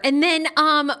there. And then,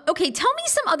 okay, tell me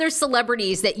some other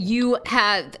celebrities that you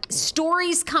have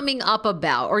stories coming up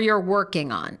about or you're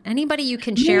working on. Anybody you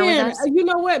can share with us? You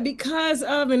know what? Because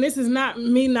of, and this is not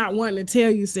me not wanting to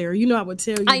tell you, Sarah. You know I would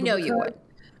tell you. I know you would.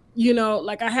 You know,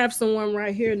 like I have someone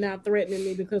right here now threatening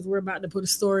me because we're about to put a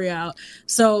story out.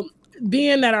 So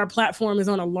being that our platform is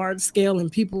on a large scale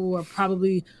and people are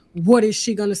probably, what is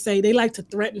she going to say? They like to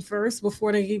threaten first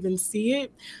before they even see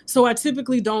it. So I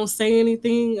typically don't say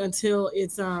anything until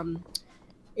it's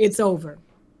over.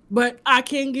 But I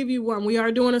can give you one. We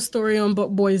are doing a story on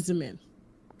Boys to Men.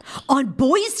 On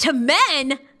Boys to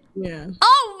Men? Yeah.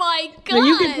 Oh my God. So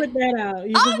you can put that out.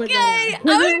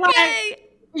 Okay.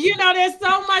 You know, there's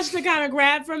so much to kind of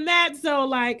grab from that. So,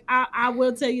 like, I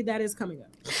will tell you that is coming up.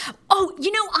 Oh, you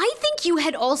know, I think you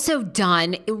had also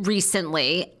done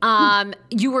recently,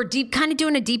 you were kind of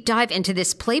doing a deep dive into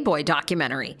this Playboy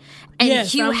documentary. And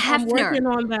yes, Hugh Hefner. I'm working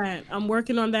on that. I'm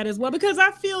working on that as well. Because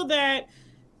I feel that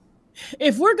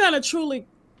if we're going to truly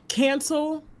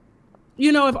cancel,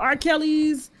 you know, if R.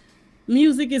 Kelly's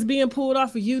music is being pulled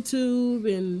off of YouTube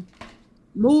and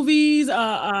movies,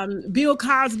 Bill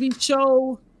Cosby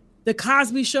show, the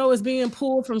Cosby Show is being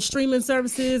pulled from streaming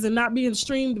services and not being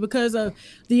streamed because of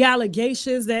the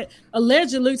allegations that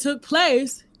allegedly took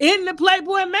place in the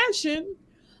Playboy Mansion.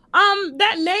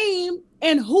 That name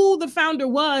and who the founder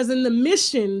was and the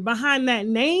mission behind that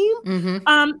name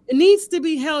needs to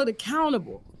be held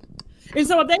accountable. And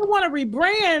so if they want to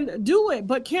rebrand, do it.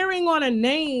 But carrying on a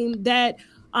name that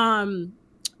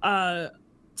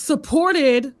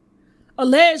supported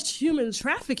alleged human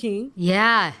trafficking.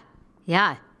 Yeah.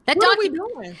 What are we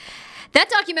doing? That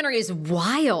documentary is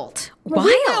wild. Well,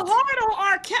 we went hard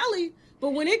on R. Kelly, but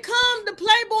when it comes to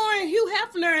Playboy and Hugh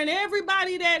Hefner and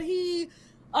everybody that he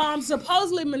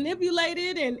supposedly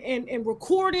manipulated and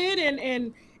recorded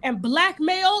and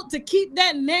blackmailed to keep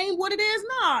that name what it is,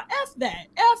 nah, F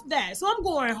that. So I'm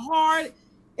going hard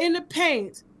in the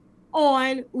paint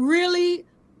on really.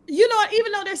 You know,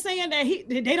 even though they're saying that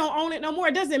they don't own it no more,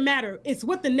 it doesn't matter. It's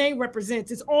what the name represents.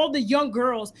 It's all the young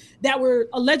girls that were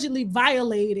allegedly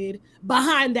violated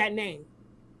behind that name.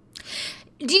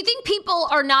 Do you think people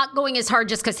are not going as hard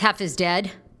just because Hef is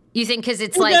dead? You think because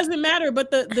it's It like doesn't matter,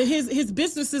 but his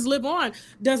businesses live on.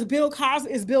 Is Bill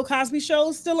Cosby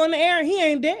show still on the air? He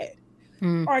ain't dead.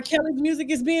 R. Kelly's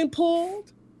music is being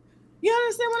pulled. You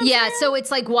understand what I'm saying? Yeah, so it's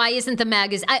like, why isn't the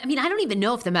magazine? I mean, I don't even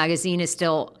know if the magazine is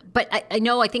still, but I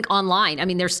know, I think online. I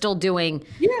mean, they're still doing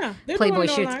Playboy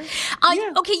shoots.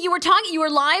 Okay, you were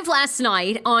live last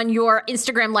night on your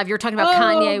Instagram Live. You were talking about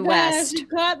Kanye West. You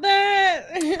caught that?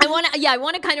 I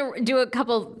want to kind of do a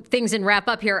couple things and wrap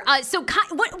up here. So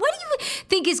what do you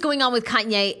think is going on with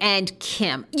Kanye and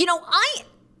Kim? You know,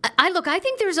 I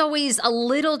think there's always a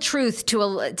little truth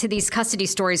to these custody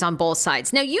stories on both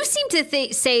sides. Now, you seem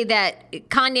to say that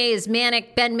Kanye is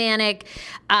manic, been manic,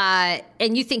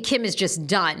 and you think Kim is just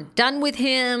done with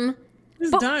him.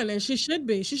 She's done, and she should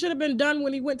be. She should have been done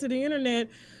when he went to the internet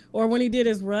or when he did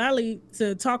his rally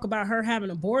to talk about her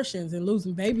having abortions and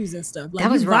losing babies and stuff. Like,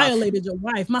 that was rough. Violated your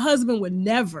wife. My husband would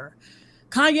never.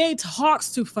 Kanye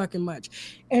talks too fucking much.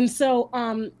 And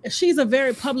so she's a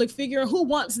very public figure. Who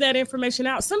wants that information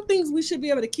out? Some things we should be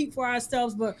able to keep for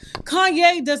ourselves, but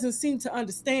Kanye doesn't seem to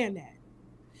understand that.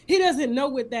 He doesn't know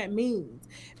what that means.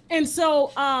 And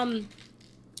so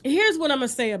here's what I'm going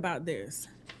to say about this.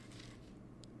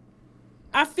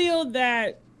 I feel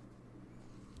that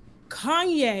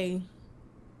Kanye,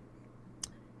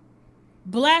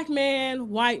 black man,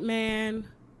 white man,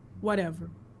 whatever,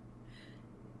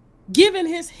 given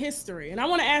his history, and I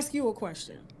want to ask you a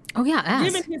question. Oh, yeah, ask.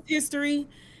 Given his history,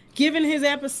 given his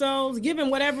episodes, given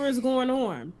whatever is going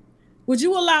on, would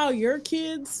you allow your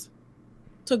kids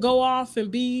to go off and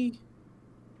be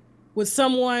with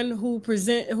someone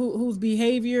whose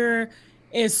behavior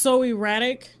is so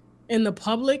erratic in the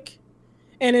public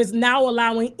and is now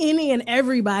allowing any and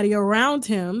everybody around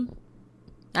him?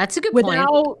 That's a good point.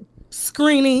 Without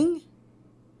screening,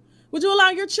 would you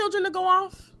allow your children to go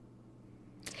off?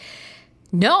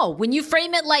 No, when you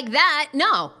frame it like that,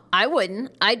 no, I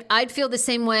wouldn't. I'd feel the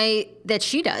same way that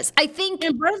she does. I think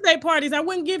in birthday parties, I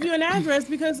wouldn't give you an address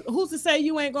because who's to say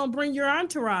you ain't gonna bring your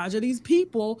entourage or these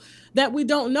people that we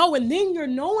don't know, and then you're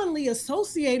knowingly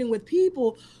associating with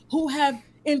people who have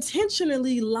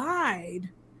intentionally lied.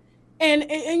 And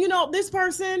you know, this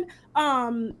person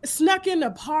snuck into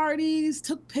parties,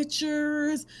 took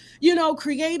pictures, you know,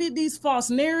 created these false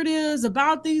narratives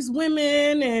about these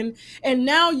women, and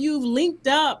now you've linked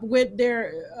up with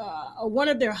their one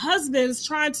of their husbands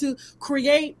trying to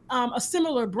create a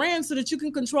similar brand so that you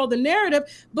can control the narrative.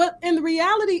 But in the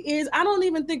reality is, I don't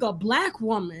even think a black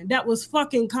woman that was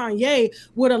fucking Kanye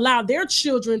would allow their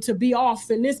children to be off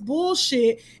in this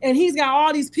bullshit, and he's got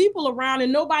all these people around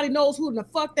and nobody knows who the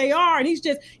fuck they are, and he's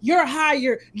just, you're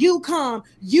hired, you come.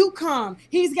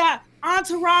 He's got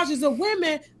entourages of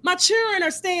women. My children are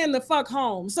staying the fuck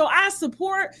home. So I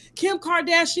support Kim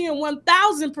Kardashian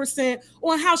 1000%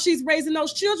 on how she's raising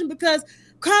those children, because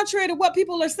contrary to what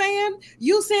people are saying,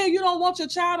 you saying you don't want your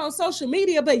child on social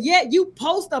media, but yet you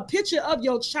post a picture of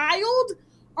your child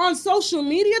on social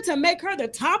media to make her the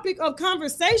topic of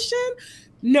conversation?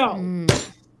 No.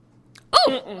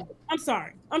 Oh, I'm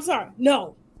sorry.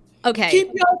 No. Okay.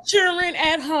 Keep your children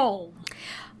at home.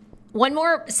 One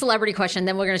more celebrity question,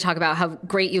 then we're going to talk about how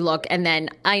great you look, and then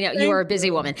I know you are a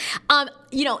busy woman.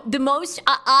 You know, the most,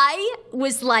 I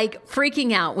was like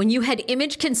freaking out when you had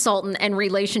image consultant and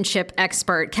relationship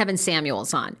expert Kevin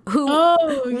Samuels on, who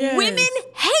women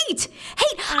hate.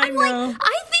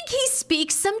 I think he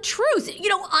speaks some truth. You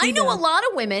know, I know a lot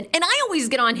of women, and I always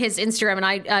get on his Instagram,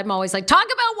 and I'm always like, talk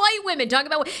about white women,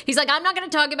 He's like, I'm not going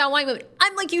to talk about white women.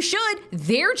 I'm like, you should.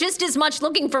 They're just as much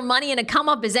looking for money and a come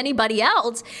up as anybody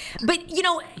else. But, you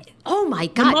know, oh my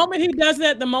God. The moment he does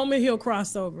that, the moment he'll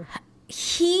cross over.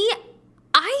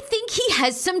 I think he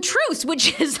has some truth,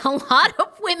 which is a lot of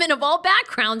women of all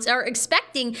backgrounds are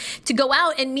expecting to go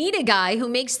out and meet a guy who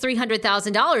makes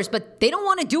 $300,000, but they don't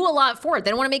want to do a lot for it.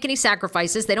 They don't want to make any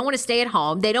sacrifices. They don't want to stay at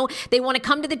home. They want to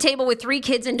come to the table with 3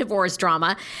 kids and divorce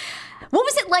drama. What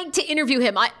was it like to interview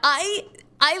him?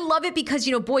 I love it because,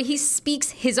 you know, boy, he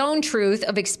speaks his own truth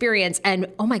of experience, and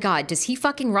oh my God, does he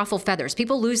fucking ruffle feathers?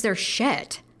 People lose their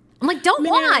shit. I'm like, don't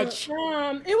watch.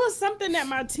 It was something that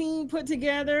my team put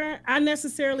together. I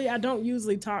don't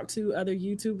usually talk to other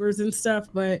YouTubers and stuff,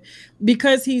 but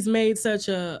because he's made such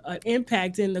an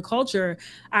impact in the culture,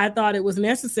 I thought it was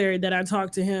necessary that I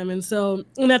talk to him. And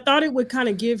I thought it would kind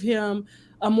of give him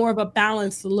a more of a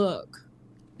balanced look.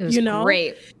 It was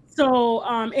great. So,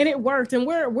 and it worked, and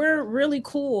we're really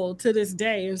cool to this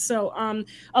day. And so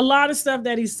a lot of stuff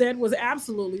that he said was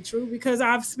absolutely true, because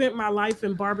I've spent my life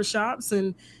in barbershops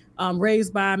and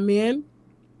raised by men.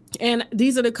 And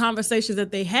these are the conversations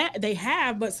that they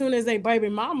have, but soon as they baby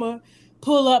mama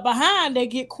pull up behind, they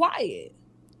get quiet.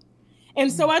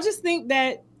 And so I just think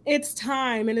that it's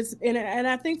time, and and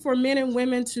I think for men and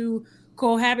women to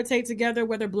cohabitate together,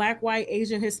 whether black, white,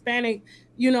 Asian, Hispanic,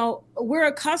 we're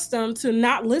accustomed to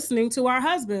not listening to our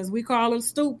husbands. We call them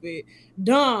stupid,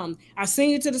 dumb. I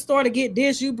send you to the store to get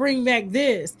this, you bring back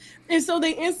this. And so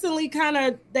they instantly kind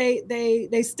of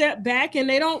they step back and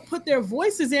they don't put their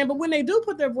voices in. But when they do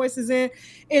put their voices in,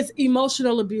 it's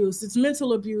emotional abuse, it's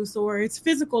mental abuse, or it's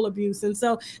physical abuse. And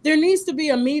so there needs to be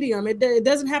a medium. It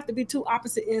doesn't have to be two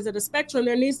opposite ends of the spectrum.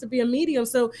 There needs to be a medium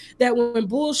so that when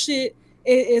bullshit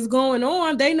is going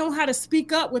on, they know how to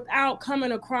speak up without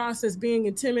coming across as being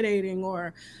intimidating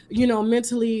or,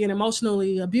 mentally and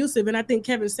emotionally abusive. And I think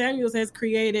Kevin Samuels has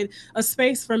created a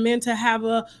space for men to have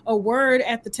a word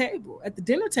at the table, at the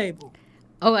dinner table.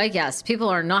 Oh, I guess people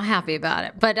are not happy about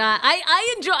it, but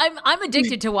I enjoy. I'm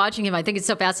addicted to watching him. I think it's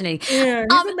so fascinating. Yeah,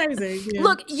 he's amazing. Yeah.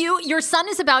 Look, your son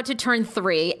is about to turn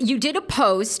 3. You did a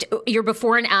post, your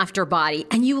before and after body,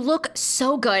 and you look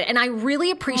so good. And I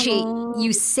really appreciate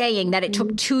you saying that it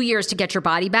took 2 years to get your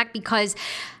body back because,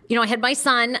 I had my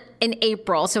son in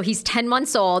April, so he's 10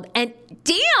 months old, and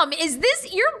damn, is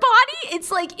this your body?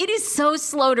 It's like it is so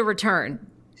slow to return,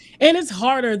 and it's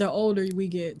harder the older we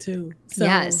get too. So.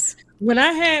 Yes. When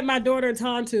I had my daughter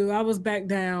Tontu, I was back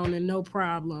down and no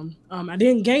problem. I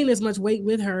didn't gain as much weight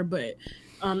with her, but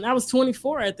I was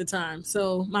 24 at the time.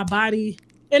 So my body,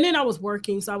 and then I was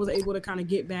working, so I was able to kind of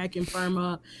get back and firm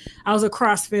up. I was a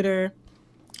CrossFitter.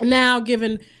 Now,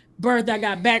 given birth, I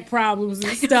got back problems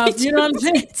and stuff. You know what I'm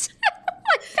saying?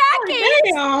 My back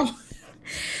damn.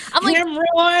 I'm like,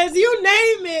 hemorrhoids, you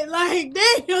name it. Like,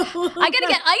 damn. I got to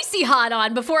get icy hot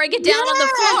on before I get down on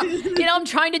the floor. I'm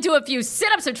trying to do a few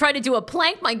sit-ups. I'm trying to do a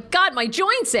plank. My God, my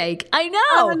joints ache. I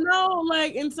know. I know.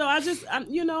 And so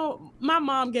my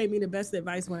mom gave me the best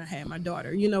advice when I had my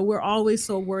daughter. We're always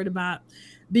so worried about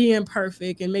being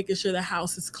perfect and making sure the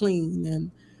house is clean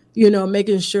and,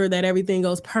 making sure that everything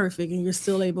goes perfect and you're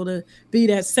still able to be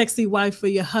that sexy wife for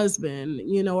your husband,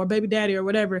 or baby daddy or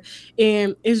whatever.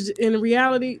 And it's in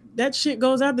reality, that shit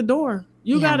goes out the door.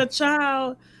 You got a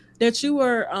child that you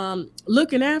are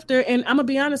looking after. And I'm gonna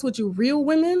be honest with you, real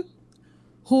women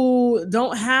who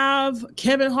don't have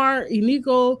Kevin Hart,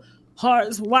 Eniko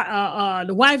Hart's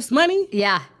the wife's money.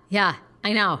 Yeah,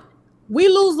 I know. We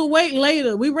lose the weight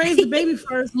later. We raise the baby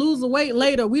first, lose the weight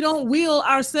later. We don't wheel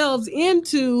ourselves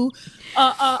into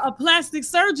a plastic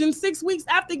surgeon 6 weeks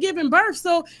after giving birth.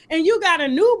 So, and you got a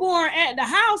newborn at the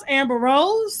house, Amber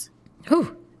Rose.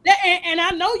 Ooh. And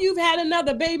I know you've had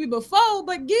another baby before,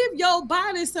 but give your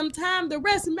body some time to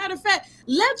rest. As a matter of fact,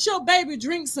 let your baby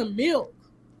drink some milk.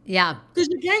 Yeah. Because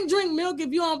you can't drink milk if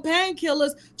you're on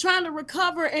painkillers trying to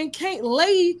recover and can't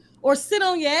lay or sit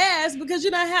on your ass because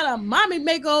you done had a mommy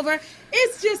makeover.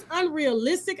 It's just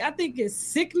unrealistic. I think it's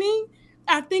sickening.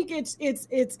 I think it's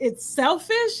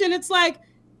selfish. And it's like,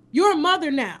 you're a mother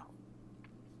now.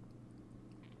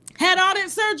 Had all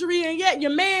that surgery and yet your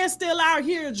man still out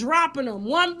here dropping them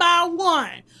one by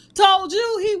one. Told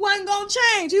you he wasn't going to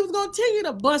change. He was going to continue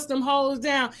to bust them holes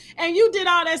down. And you did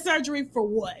all that surgery for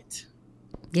what?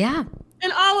 Yeah.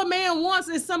 And all a man wants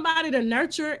is somebody to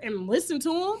nurture and listen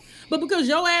to him. But because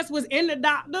your ass was in the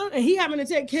doctor and he having to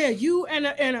take care of you and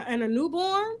a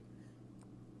newborn.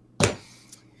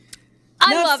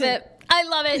 I love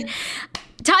it.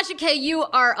 Tasha K, you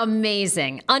are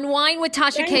amazing. Unwind with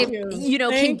Tasha K.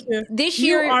 Thank you. This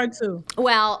year, you are too.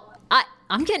 Well,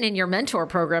 I'm getting in your mentor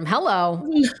program.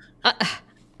 Hello.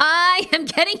 I am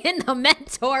getting in the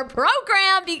mentor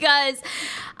program because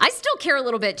I still care a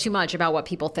little bit too much about what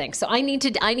people think. So I need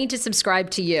to subscribe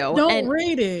to you. Don't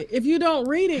read it. If you don't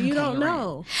read it, you don't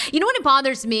know. You know what it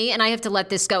bothers me, and I have to let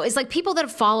this go, is like people that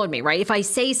have followed me, right? If I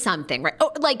say something, right?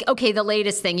 Oh, like, okay, the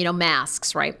latest thing,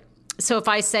 masks, right? So if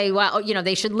I say, well,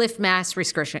 they should lift mask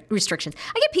restrictions,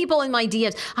 I get people in my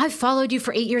DMs. I've followed you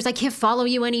for 8 years. I can't follow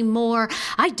you anymore.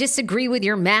 I disagree with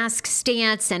your mask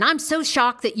stance. And I'm so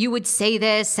shocked that you would say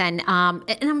this. And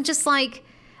I'm just like,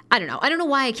 I don't know. I don't know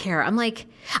why I care. I'm like,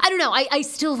 I don't know. I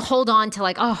still hold on to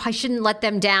like, oh, I shouldn't let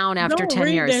them down after 10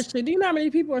 years. That shit. Do you know how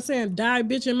many people are saying die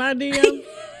bitch in my DM?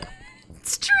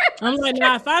 It's true. I'm like,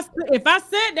 now if I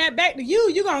said that back to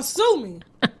you, you're going to sue me.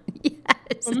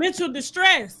 Yes. For mental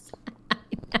distress.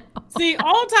 See,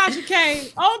 old Tasha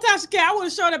K, I would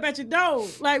have showed up at your door.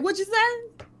 Like, what you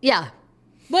say? Yeah.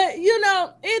 But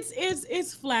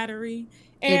it's flattery.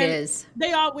 And it is.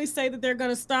 They always say that they're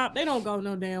gonna stop. They don't go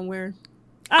no damn where.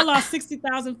 I lost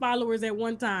 60,000 followers at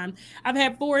one time. I've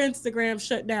had 4 Instagrams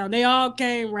shut down. They all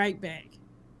came right back.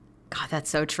 God, that's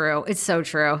so true. It's so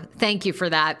true. Thank you for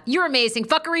that. You're amazing.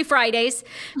 Fuckery Fridays.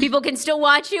 People can still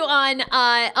watch you on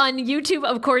YouTube,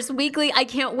 of course, weekly. I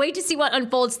can't wait to see what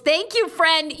unfolds. Thank you,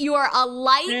 friend. You are a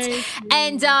light,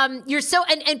 and you're so.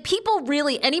 And people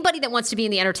really, anybody that wants to be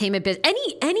in the entertainment business,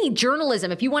 any journalism,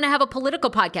 if you want to have a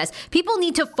political podcast, people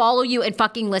need to follow you and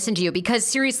fucking listen to you, because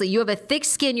seriously, you have a thick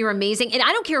skin. You're amazing, and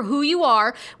I don't care who you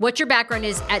are, what your background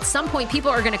is. At some point,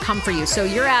 people are going to come for you. So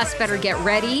your ass better get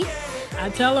ready. I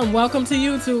tell them, welcome to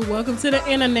YouTube. Welcome to the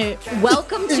internet.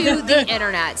 Welcome to the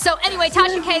internet. So anyway,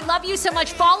 Tasha K, love you so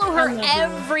much. Follow her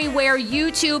everywhere.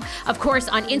 YouTube, of course,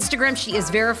 on Instagram. She is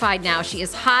verified now. She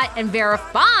is hot and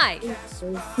verified. Bye,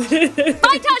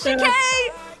 Tasha K.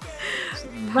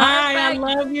 Bye. I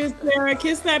love you, Sarah.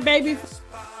 Kiss that baby.